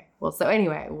 But, okay. Well, so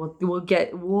anyway,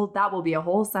 that will be a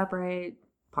whole separate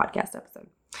podcast episode.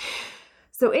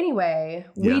 So anyway,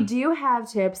 we do have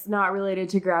tips not related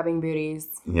to grabbing booties.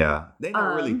 Yeah. They're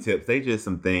not really tips. They just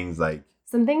some things like.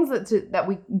 Some things that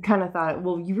we kind of thought,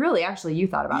 well, you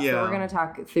thought about. Yeah. So we're going to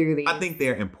talk through these. I think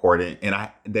they're important. And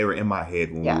they were in my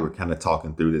head when we were kind of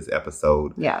talking through this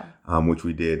episode. Yeah. Which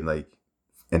we did like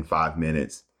in 5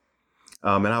 minutes.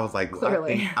 And I was like,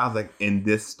 clearly. I was like, in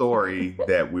this story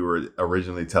that we were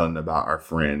originally telling about our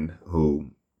friend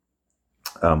who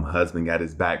husband got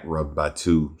his back rubbed by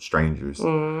 2 strangers.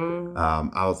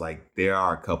 I was like, there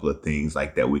are a couple of things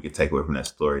like that we could take away from that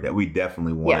story that we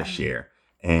definitely want to share.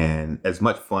 And as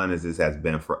much fun as this has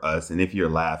been for us, and if you're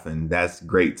laughing, that's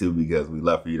great too, because we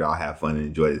love for you to all have fun and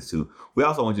enjoy this too. We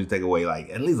also want you to take away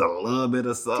like at least a little bit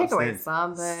of substance. Take away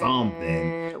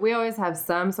something. We always have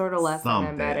some sort of lesson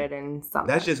embedded in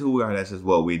something. That's just who we are. That's just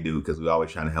what we do, because we're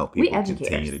always trying to help people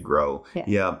continue to grow.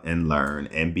 And learn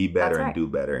and be better and do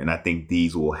better. And I think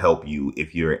these will help you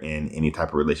if you're in any type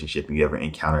of relationship and you ever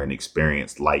encounter an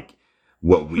experience like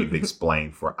what we've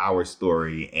explained for our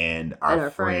story and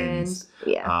our friends.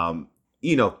 Yeah.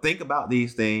 Think about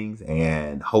these things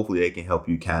and hopefully they can help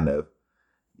you kind of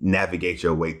navigate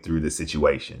your way through the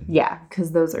situation. Yeah,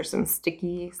 because those are some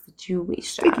sticky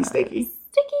situations. Sticky.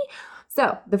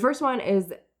 So the first one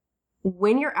is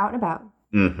when you're out and about,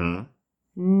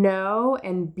 know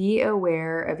and be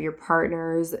aware of your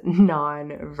partner's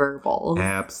nonverbals.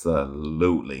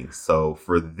 Absolutely. So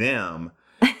for them,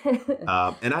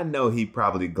 and I know he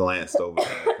probably glanced over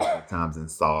that a couple of times and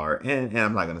saw her. And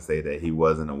I'm not going to say that he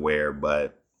wasn't aware,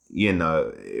 but,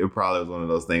 it probably was one of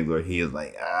those things where he was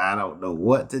like, I don't know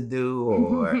what to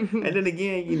do. And then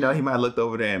again, he might have looked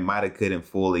over there and might have couldn't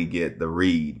fully get the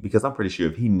read, because I'm pretty sure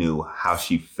if he knew how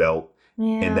she felt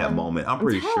in that moment, I'm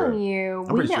pretty sure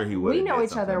he would. We know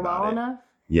each other well enough.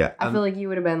 Yeah. I feel like you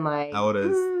would have been like,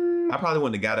 I probably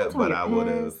wouldn't have got it, but I would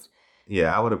have.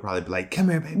 Yeah, I would have probably been like, come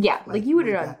here, baby. Yeah, like you would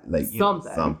have done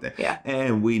something. Yeah.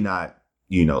 And we not,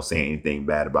 saying anything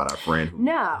bad about our friend who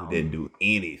didn't do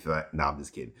anything. No, I'm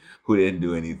just kidding. Who didn't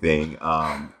do anything.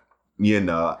 And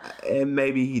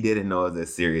maybe he didn't know it was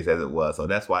as serious as it was. So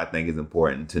that's why I think it's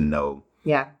important to know.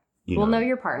 Yeah. Know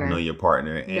your partner. Know your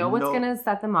partner. And know what's going to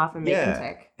set them off and make them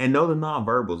tick. And know the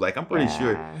nonverbals. Like, I'm pretty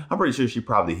sure she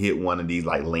probably hit one of these,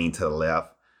 like, lean to the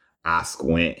left, eye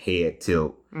squint, head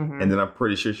tilt. And then I'm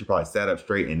pretty sure she probably sat up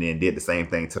straight and then did the same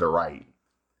thing to the right.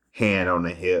 Hand on the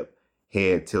hip,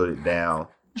 head tilted down,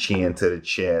 chin to the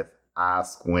chest, eye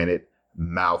squinted,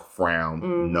 mouth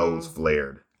frowned, nose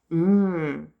flared.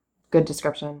 Good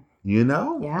description.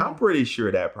 Yeah. I'm pretty sure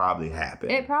that probably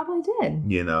happened. It probably did.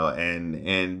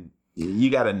 And you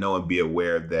got to know and be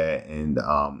aware of that. And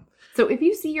so if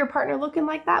you see your partner looking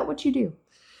like that, what you do?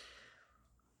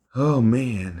 Oh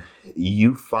man,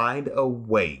 you find a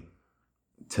way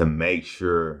to make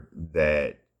sure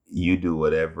that you do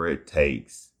whatever it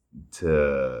takes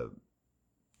to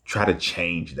try to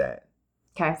change that.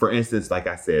 Okay. For instance, like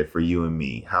I said, for you and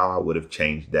me, how I would have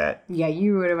changed that. Yeah,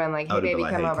 you would have been like, hey, baby,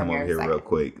 come over here real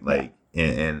quick. Like,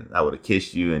 and I would have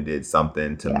kissed you and did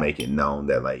something to make it known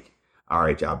that, like, all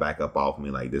right, y'all back up off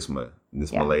me. Like, this my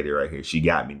lady right here. She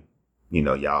got me.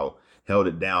 Y'all held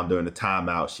it down during the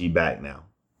timeout. She back now.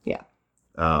 Yeah.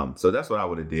 So that's what I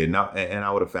would have did. Now, and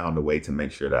I would have found a way to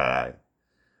make sure that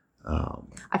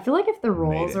I feel like if the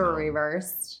roles were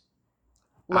reversed,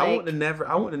 like, I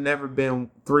would have never been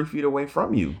 3 feet away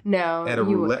from you. No, at a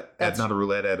roulette,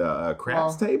 at a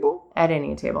craps table. At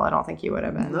any table, I don't think you would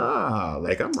have been. Nah,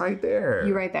 like I'm right there.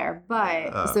 You're right there.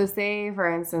 But so say for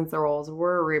instance the roles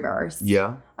were reversed.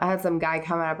 Yeah. I had some guy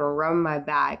coming up and rubbing my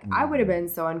back. I would have been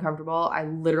so uncomfortable. I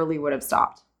literally would have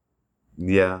stopped.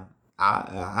 Yeah.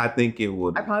 I think it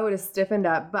would. I probably would have stiffened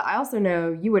up, but I also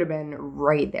know you would have been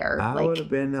right there. I would have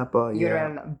been up. You would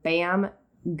have been bam.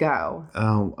 Go. I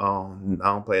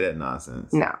don't play that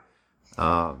nonsense. No.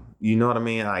 You know what I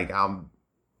mean? Like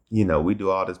we do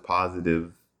all this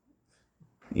positive,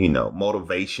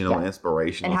 motivational,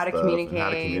 inspirational and how to stuff,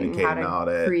 communicate, and how to all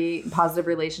that, create positive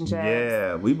relationships.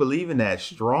 Yeah, we believe in that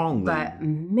strongly. But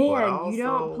man, you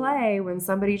don't play when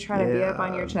somebody's trying to be up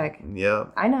on your chick.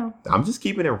 Yep. I know. I'm just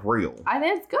keeping it real. I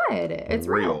think it's good. It's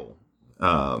real.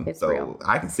 It's real.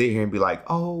 I can sit here and be like,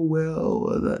 oh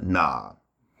well, nah.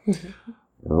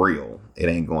 Real. It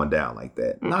ain't going down like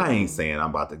that. Mm-hmm. I ain't saying I'm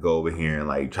about to go over here and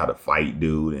like try to fight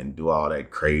dude and do all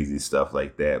that crazy stuff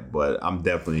like that, but I'm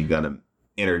definitely gonna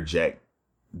interject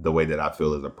the way that I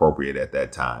feel is appropriate at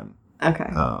that time. Okay.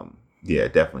 Yeah,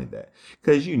 definitely that.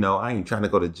 Because I ain't trying to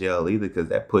go to jail either, because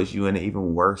that puts you in an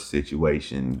even worse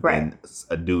situation than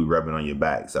a dude rubbing on your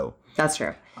back. So that's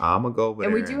true. I'm gonna go over there.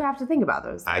 And we do have to think about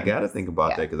those things. I gotta think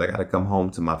about that because I gotta come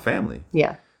home to my family.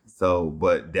 Yeah. So,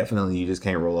 but definitely you just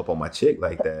can't roll up on my chick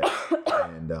like that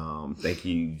and think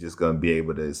you just going to be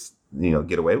able to,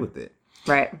 get away with it.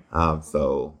 Right.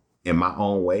 So in my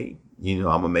own way, I'm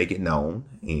going to make it known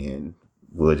and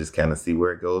we'll just kind of see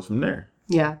where it goes from there.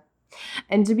 Yeah.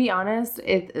 And to be honest,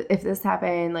 if this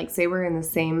happened, like say we're in the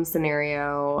same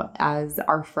scenario as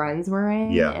our friends were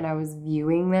in and I was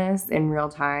viewing this in real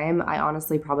time, I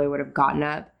honestly probably would have gotten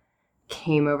up,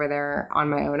 came over there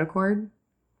on my own accord.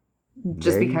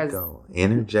 Just there because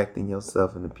interjecting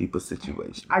yourself into people's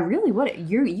situation. I really would.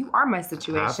 You are my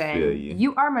situation. I feel you.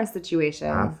 You are my situation.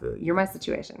 I feel you. You're my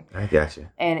situation. I got you.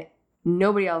 And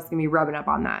nobody else can be rubbing up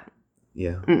on that.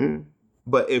 Yeah. Mm-mm.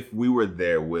 But if we were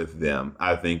there with them,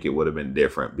 I think it would have been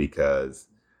different because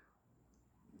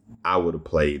I would have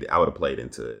played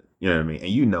into it. You know what I mean? And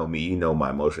you know me, you know my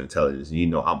emotional intelligence. You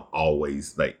know I'm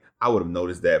always like, I would have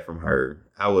noticed that from her.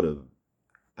 I would have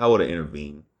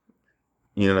intervened.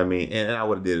 You know what I mean? And I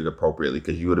would have did it appropriately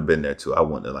because you would have been there too. I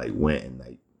wouldn't have like went and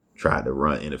like tried to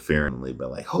run interferently,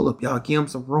 but like, hold up, y'all, give him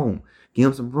some room. Give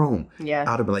him some room. Yeah.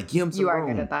 I'd have been like, give him some room. You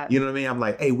are good at that. You know what I mean? I'm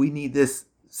like, hey, we need this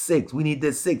 6. We need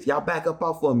this 6. Y'all back up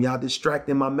off of him. Y'all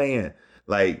distracting my man.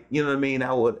 Like, you know what I mean?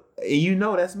 I would, and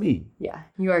that's me. Yeah,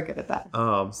 you are good at that.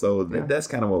 So that's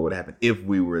kind of what would happen if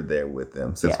we were there with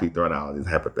them, since we thrown out all these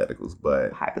hypotheticals.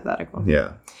 But hypothetical.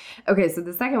 Yeah. Okay, so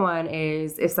the second one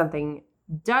is if something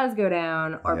does go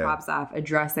down or pops off,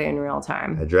 address it in real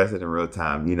time. Address it in real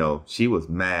time. She was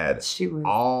mad. She was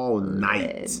all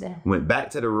night. Went back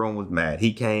to the room, was mad.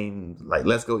 He came like,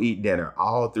 let's go eat dinner.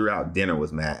 All throughout dinner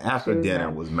was mad. After dinner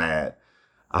was mad.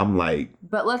 I'm like...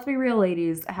 But let's be real,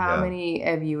 ladies. How many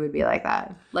of you would be like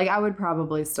that? Like, I would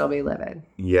probably still be livid.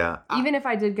 Yeah. Even if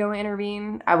I did go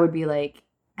intervene, I would be like,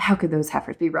 how could those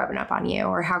heifers be rubbing up on you?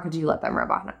 Or how could you let them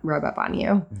rub up on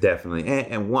you? Definitely.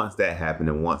 And once that happened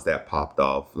and once that popped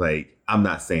off, like, I'm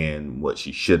not saying what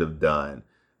she should have done.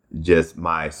 Just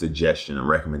my suggestion and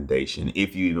recommendation,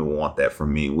 if you even want that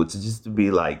from me, which is just to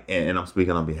be like, and I'm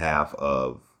speaking on behalf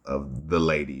of the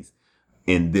ladies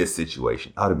in this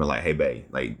situation, I would have been like, hey, babe,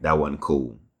 like, that wasn't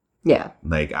cool. Yeah.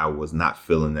 Like, I was not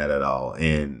feeling that at all.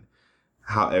 And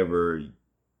however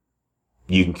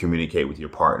you can communicate with your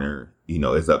partner,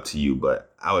 it's up to you.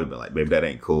 But I would have been like, babe, that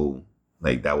ain't cool.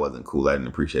 Like, that wasn't cool. I didn't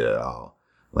appreciate it at all.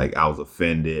 Like, I was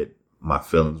offended. My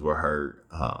feelings were hurt.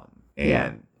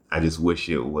 And I just wish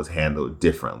it was handled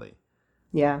differently.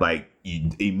 Yeah. Like,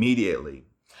 immediately.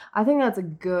 I think that's a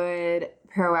good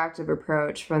proactive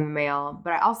approach from the male.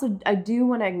 But I do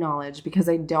want to acknowledge, because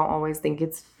I don't always think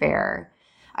it's fair.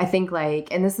 I think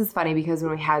and this is funny because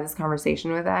when we had this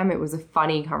conversation with them, it was a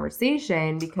funny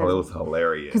conversation because it was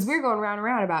hilarious. Because we were going round and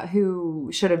round about who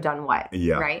should have done what.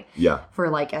 Yeah. Right? Yeah. For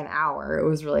like an hour. It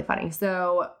was really funny.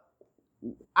 So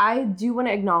I do want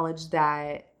to acknowledge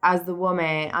that as the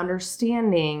woman,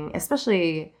 understanding,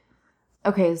 especially,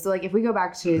 okay, so like if we go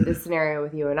back to the scenario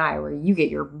with you and I where you get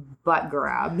your butt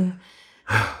grabbed.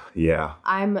 Yeah.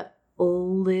 I'm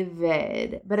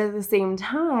livid. But at the same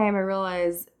time, I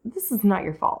realize this is not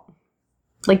your fault.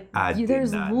 Like,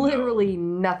 there's literally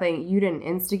nothing. You didn't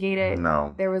instigate it.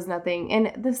 No. There was nothing.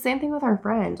 And the same thing with our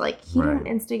friend. Like, he didn't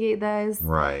instigate this.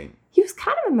 Right. He was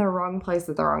kind of in the wrong place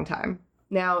at the wrong time.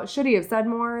 Now, should he have said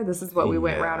more? This is what we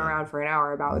went round and round for an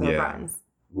hour about with our friends.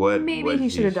 Maybe he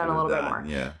should have done a little bit more.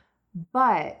 Yeah.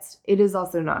 But it is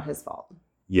also not his fault.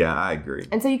 Yeah, I agree.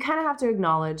 And so you kind of have to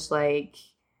acknowledge, like,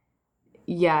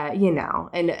 yeah, you know.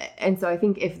 And so I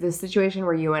think if the situation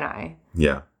were you and I,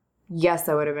 yes,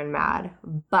 I would have been mad.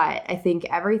 But I think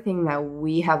everything that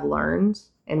we have learned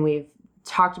and we've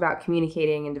talked about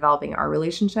communicating and developing our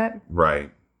relationship.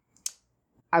 Right.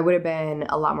 I would have been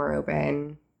a lot more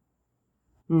open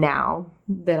now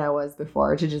than I was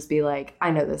before to just be like,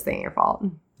 I know this ain't your fault.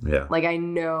 Yeah. Like, I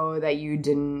know that you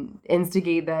didn't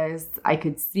instigate this. I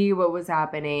could see what was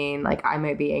happening. Like, I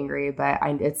might be angry, but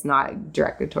it's not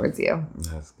directed towards you.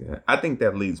 That's good. I think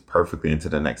that leads perfectly into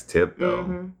the next tip,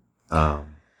 though. Mm-hmm.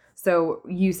 So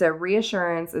you said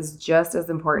reassurance is just as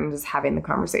important as having the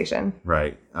conversation.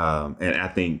 Right. And I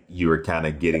think you were kind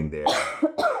of getting there.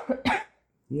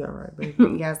 Yeah, right,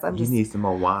 baby. Yes, You need some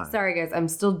more wine. Sorry, guys. I'm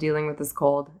still dealing with this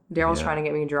cold. Daryl's trying to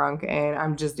get me drunk, and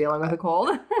I'm just dealing with a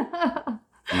cold.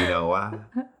 You know why?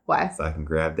 Why? So I can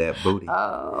grab that booty.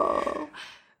 Oh.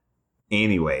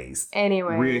 Anyways.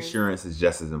 Reassurance is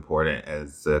just as important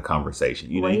as a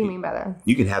conversation. What do you mean by that?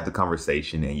 You can have the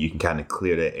conversation, and you can kind of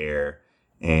clear the air,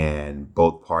 and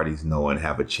both parties know and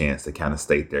have a chance to kind of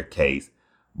state their case.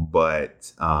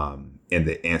 But in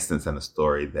the instance and the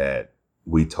story that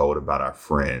we told about our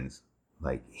friends,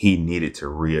 like, he needed to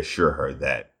reassure her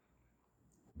that,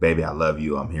 baby, I love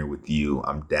you. I'm here with you.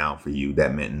 I'm down for you.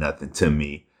 That meant nothing to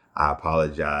me. I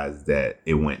apologize that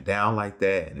it went down like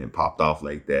that and it popped off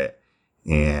like that.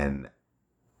 And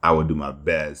I will do my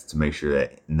best to make sure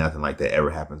that nothing like that ever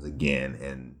happens again.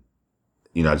 And,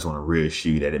 you know, I just want to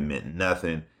reassure you that it meant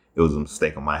nothing. It was a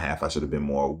mistake on my half. I should have been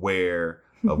more aware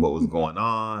of what was going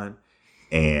on.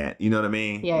 And you know what I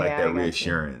mean? Yeah, like that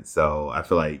reassurance. So I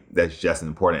feel like that's just as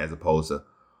important as opposed to,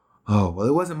 oh, well,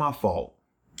 it wasn't my fault.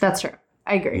 That's true.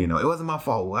 I agree. You know, it wasn't my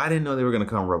fault. Well, I didn't know they were going to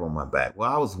come rub on my back. Well,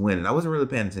 I was winning. I wasn't really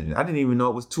paying attention. I didn't even know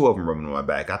it was two of them rubbing on my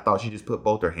back. I thought she just put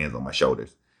both her hands on my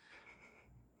shoulders.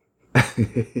 I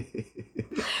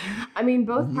mean,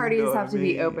 both parties have to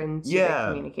be open to the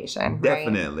communication.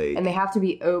 Definitely. Right? And they have to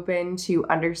be open to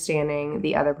understanding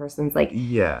the other person's, like,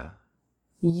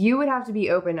 you would have to be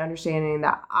open to understanding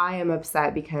that I am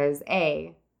upset because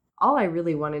all I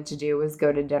really wanted to do was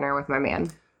go to dinner with my man.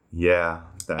 Yeah.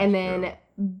 And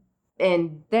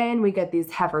then we get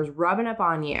these heifers rubbing up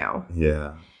on you.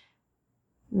 Yeah.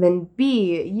 Then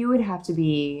B, you would have to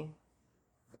be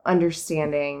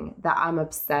understanding that I'm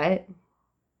upset.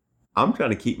 I'm trying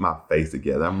to keep my face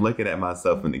together. I'm looking at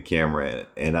myself in the camera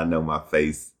and I know my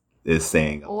face is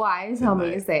saying why? Tell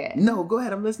me to say it. No, go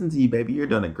ahead. I'm listening to you, baby. You're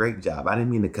doing a great job. I didn't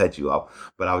mean to cut you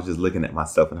off, but I was just looking at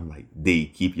myself and I'm like, D,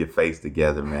 keep your face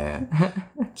together, man.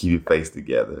 Keep your face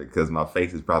together, because my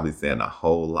face is probably saying a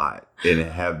whole lot, and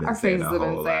it have been saying a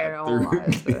whole lot.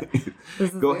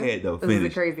 Go ahead, though. This is a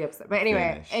crazy episode. But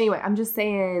anyway, I'm just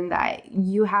saying that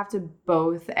you have to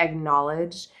both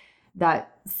acknowledge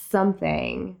that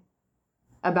something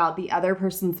about the other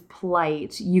person's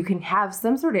plight you can have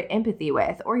some sort of empathy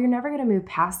with, or you're never going to move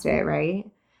past it, right?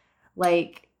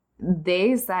 Like,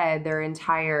 they said their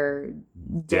entire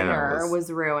dinner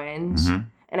was ruined. Mm-hmm.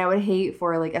 And I would hate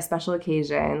for, like, a special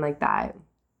occasion like that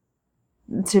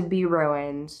to be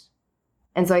ruined.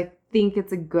 And so I think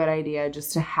it's a good idea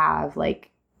just to have, like,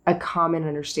 a common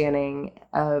understanding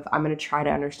of, I'm going to try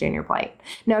to understand your plight.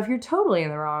 Now, if you're totally in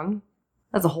the wrong,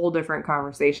 that's a whole different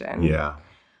conversation. Yeah.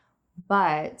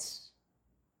 But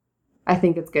I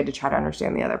think it's good to try to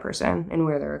understand the other person and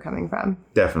where they're coming from.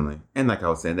 Definitely. And like I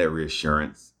was saying, that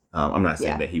reassurance, I'm not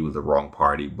saying that he was the wrong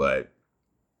party, but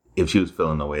if she was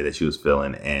feeling the way that she was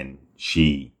feeling and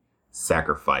she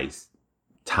sacrificed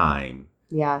time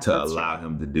to allow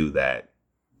him to do that,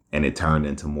 and it turned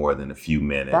into more than a few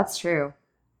minutes. That's true.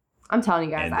 I'm telling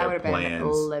you guys, I would have been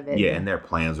livid. Yeah, and their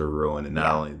plans were ruined. And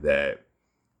not only that,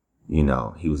 you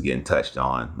know, he was getting touched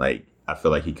on. Like, I feel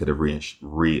like he could have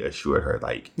reassured her,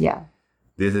 like,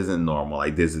 this isn't normal.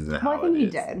 Like, this isn't how it is. I think he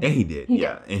did. And he did.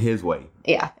 In his way.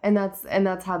 Yeah. And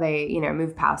that's how they, you know,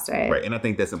 move past it. Right. And I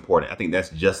think that's important. I think that's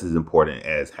just as important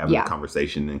as having a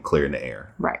conversation and clearing the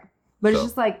air. Right. But it's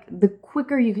just like, the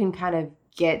quicker you can kind of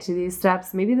get to these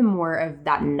steps, maybe the more of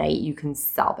that night you can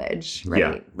salvage. Right.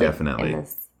 Yeah, definitely.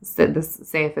 This,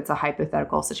 say if it's a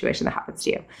hypothetical situation that happens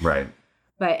to you. Right.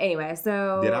 But anyway,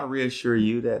 so. Did I reassure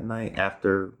you that night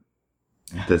after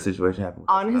the situation happened?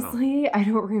 Honestly, I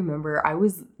don't remember. I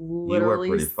was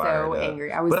literally so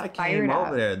angry. I was fired up. But I came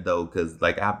over there, though, because,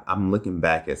 like, I'm looking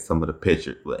back at some of the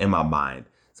pictures in my mind,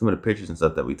 some of the pictures and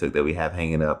stuff that we took that we have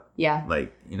hanging up. Yeah.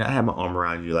 Like, you know, I had my arm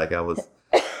around you like I was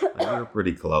Like, we were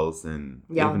pretty close, and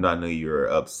even though I knew you were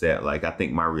upset, like, I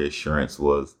think my reassurance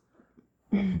was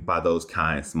by those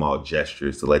kind, small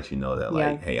gestures to let you know that,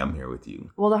 like, hey, I'm here with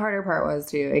you. Well, the harder part was,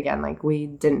 too, again, like, we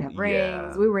didn't have rings.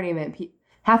 Yeah. We weren't even,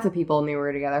 half the people knew we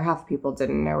were together. Half the people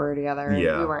didn't know we were together.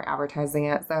 Yeah. We weren't advertising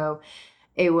it. So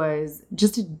it was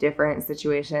just a different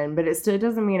situation. But it still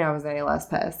doesn't mean I was any less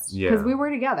pissed. Yeah. Because we were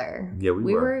together. Yeah,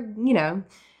 we were. You know.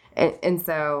 And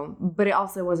so, but it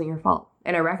also wasn't your fault.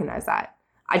 And I recognize that.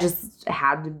 I just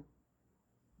had to.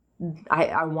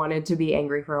 I wanted to be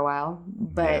angry for a while,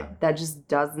 but that just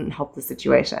doesn't help the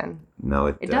situation. No,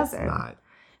 it doesn't. Not.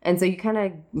 And so you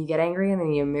get angry and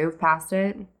then you move past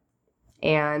it.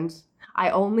 And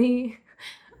I only,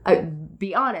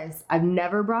 be honest, I've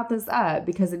never brought this up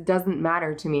because it doesn't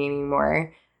matter to me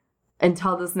anymore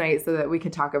until this night so that we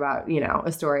could talk about, you know,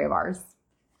 a story of ours.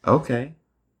 Okay.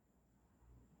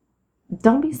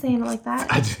 Don't be saying it like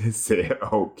that. I just said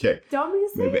okay. Don't be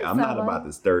saying it. I'm not about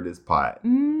to stir this pot.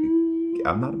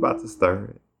 I'm not about to stir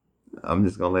it. I'm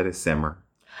just going to let it simmer.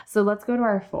 So let's go to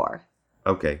our fourth.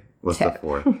 Okay. What's the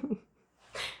fourth?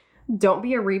 Don't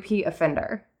be a repeat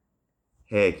offender.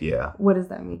 Heck yeah. What does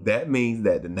that mean? That means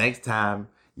that the next time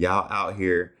y'all out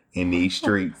here in these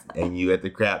streets and you at the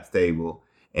craps table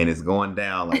and it's going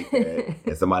down like that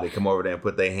and somebody come over there and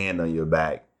put their hand on your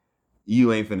back,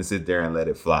 you ain't finna sit there and let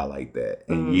it fly like that.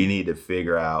 And you need to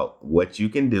figure out what you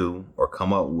can do or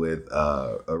come up with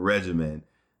a regimen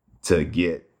to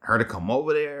get her to come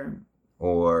over there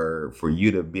or for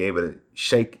you to be able to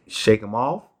shake them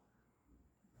off.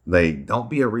 Like, don't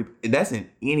be that's in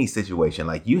any situation.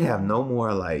 Like, you have no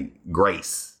more, like,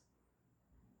 grace.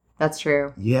 That's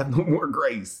true. You have no more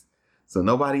grace. So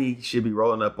nobody should be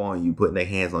rolling up on you, putting their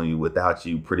hands on you without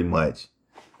you pretty much.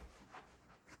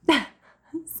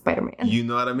 Spider-Man. You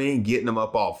know what I mean? Getting them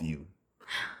up off you.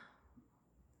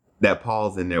 That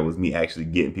pause in there was me actually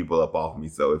getting people up off me.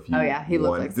 So if you he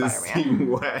wanted to see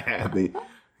what happened,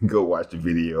 go watch the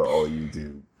video on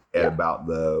YouTube at about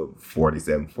the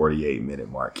 47, 48 minute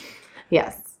mark.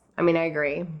 Yes. I mean, I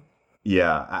agree.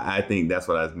 Yeah, I think that's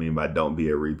what I mean by don't be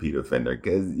a repeat offender.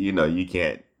 Because, you know, you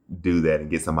can't do that and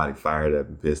get somebody fired up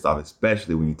and pissed off,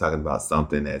 especially when you're talking about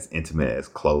something as intimate, as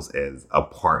close as a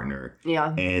partner.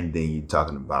 Yeah. And then you're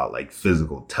talking about like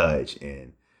physical touch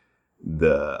and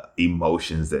the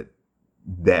emotions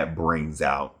that brings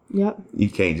out. Yep. You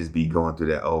can't just be going through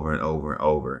that over and over and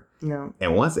over. No.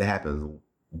 And once it happens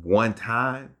one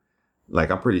time,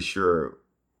 like I'm pretty sure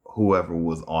whoever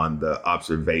was on the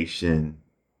observation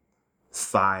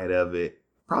side of it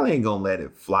probably ain't gonna let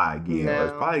it fly again. No. Or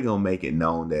it's probably gonna make it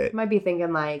known that might be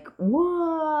thinking like,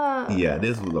 what? Yeah,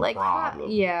 this was a problem.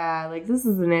 Like this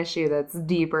is an issue that's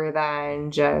deeper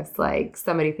than just like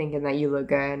somebody thinking that you look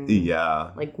good. And,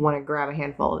 like want to grab a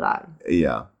handful of that.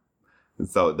 Yeah.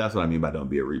 So that's what I mean by don't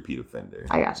be a repeat offender.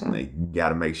 I gotcha. Like, you got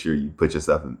to make sure you put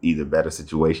yourself in either better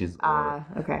situations. Okay.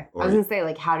 I was gonna say,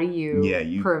 like, how do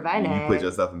you prevent it? You put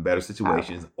yourself in better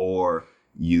situations, or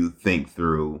you think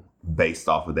through, based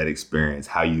off of that experience,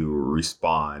 how you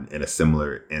respond in a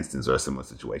similar instance or a similar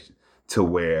situation, to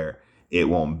where it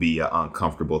won't be an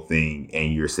uncomfortable thing,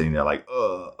 and you're sitting there like,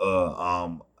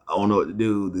 I don't know what to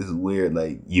do. This is weird.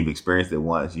 Like, you've experienced it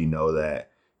once. You know that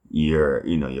your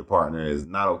partner is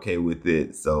not okay with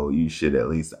it, so you should at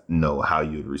least know how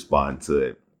you'd respond to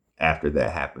it after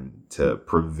that happened to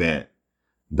prevent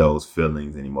those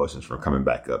feelings and emotions from coming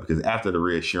back up. Because after the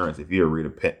reassurance, if you're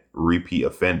a repeat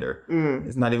offender,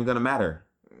 it's not even going to matter.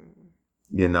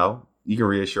 You know, you can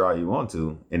reassure all you want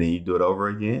to, and then you do it over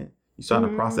again. You start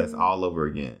the process all over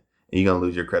again, and you're going to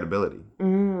lose your credibility.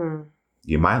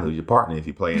 You might lose your partner if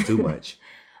you play in too much.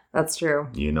 That's true.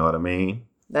 You know what I mean?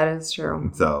 That is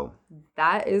true. So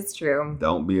that is true.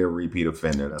 Don't be a repeat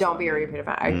offender. Don't be a repeat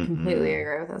offender. I completely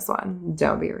agree with this one.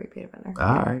 Don't be a repeat offender.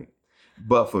 All right.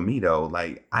 But for me though,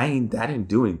 like I didn't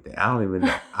do anything. I don't even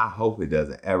know. I hope it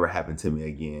doesn't ever happen to me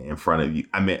again in front of you.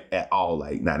 I mean, at all.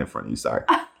 Like not in front of you. Sorry.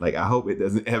 Like I hope it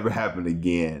doesn't ever happen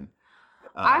again.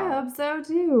 I hope so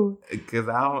too. Because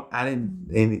I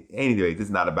didn't. Anyway, this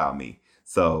is not about me.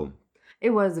 So.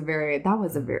 That was a very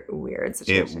weird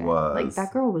situation. It was. Like,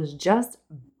 that girl was just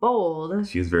bold.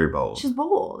 She was very bold. She's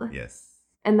bold. Yes.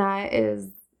 And I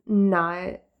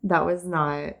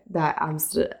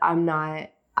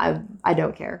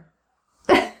don't care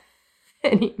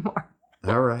anymore.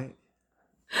 All right.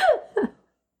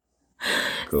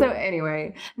 Cool. So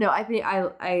anyway, no, I think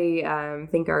I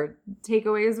think our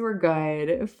takeaways were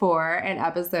good for an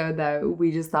episode that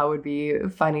we just thought would be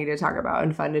funny to talk about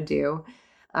and fun to do.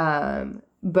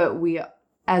 But we,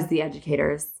 as the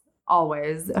educators,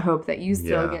 always hope that you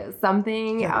still get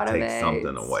something out of it. Take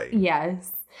something away.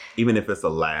 Yes. Even if it's a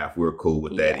laugh, we're cool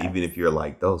with that. Yes. Even if you're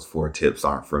like, those 4 tips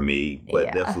aren't for me,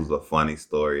 but this was a funny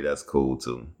story, that's cool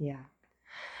too. Yeah.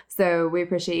 So we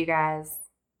appreciate you guys.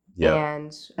 Yep.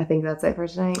 And I think that's it for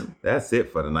tonight. That's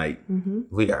it for tonight. Mm-hmm.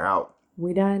 We are out.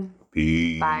 We done.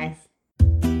 Peace. Bye.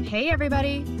 Hey,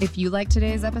 everybody. If you liked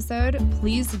today's episode,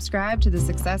 please subscribe to the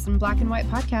Success in Black and White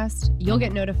podcast. You'll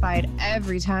get notified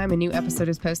every time a new episode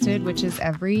is posted, which is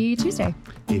every Tuesday.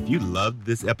 If you loved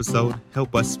this episode,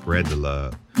 help us spread the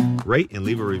love. Rate and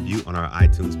leave a review on our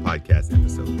iTunes podcast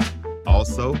episode.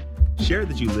 Also, share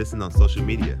that you listen on social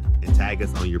media and tag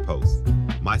us on your posts.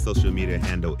 My social media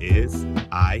handle is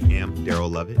I am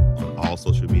Daryl Lovett on all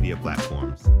social media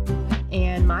platforms.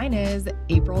 And mine is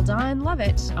April Dawn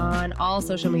Lovett on all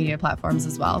social media platforms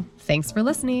as well. Thanks for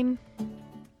listening.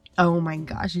 Oh my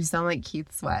gosh, you sound like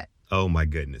Keith Sweat. Oh my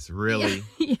goodness, really?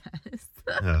 Yes.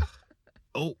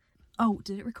 Oh,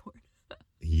 did it record?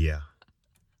 Yeah.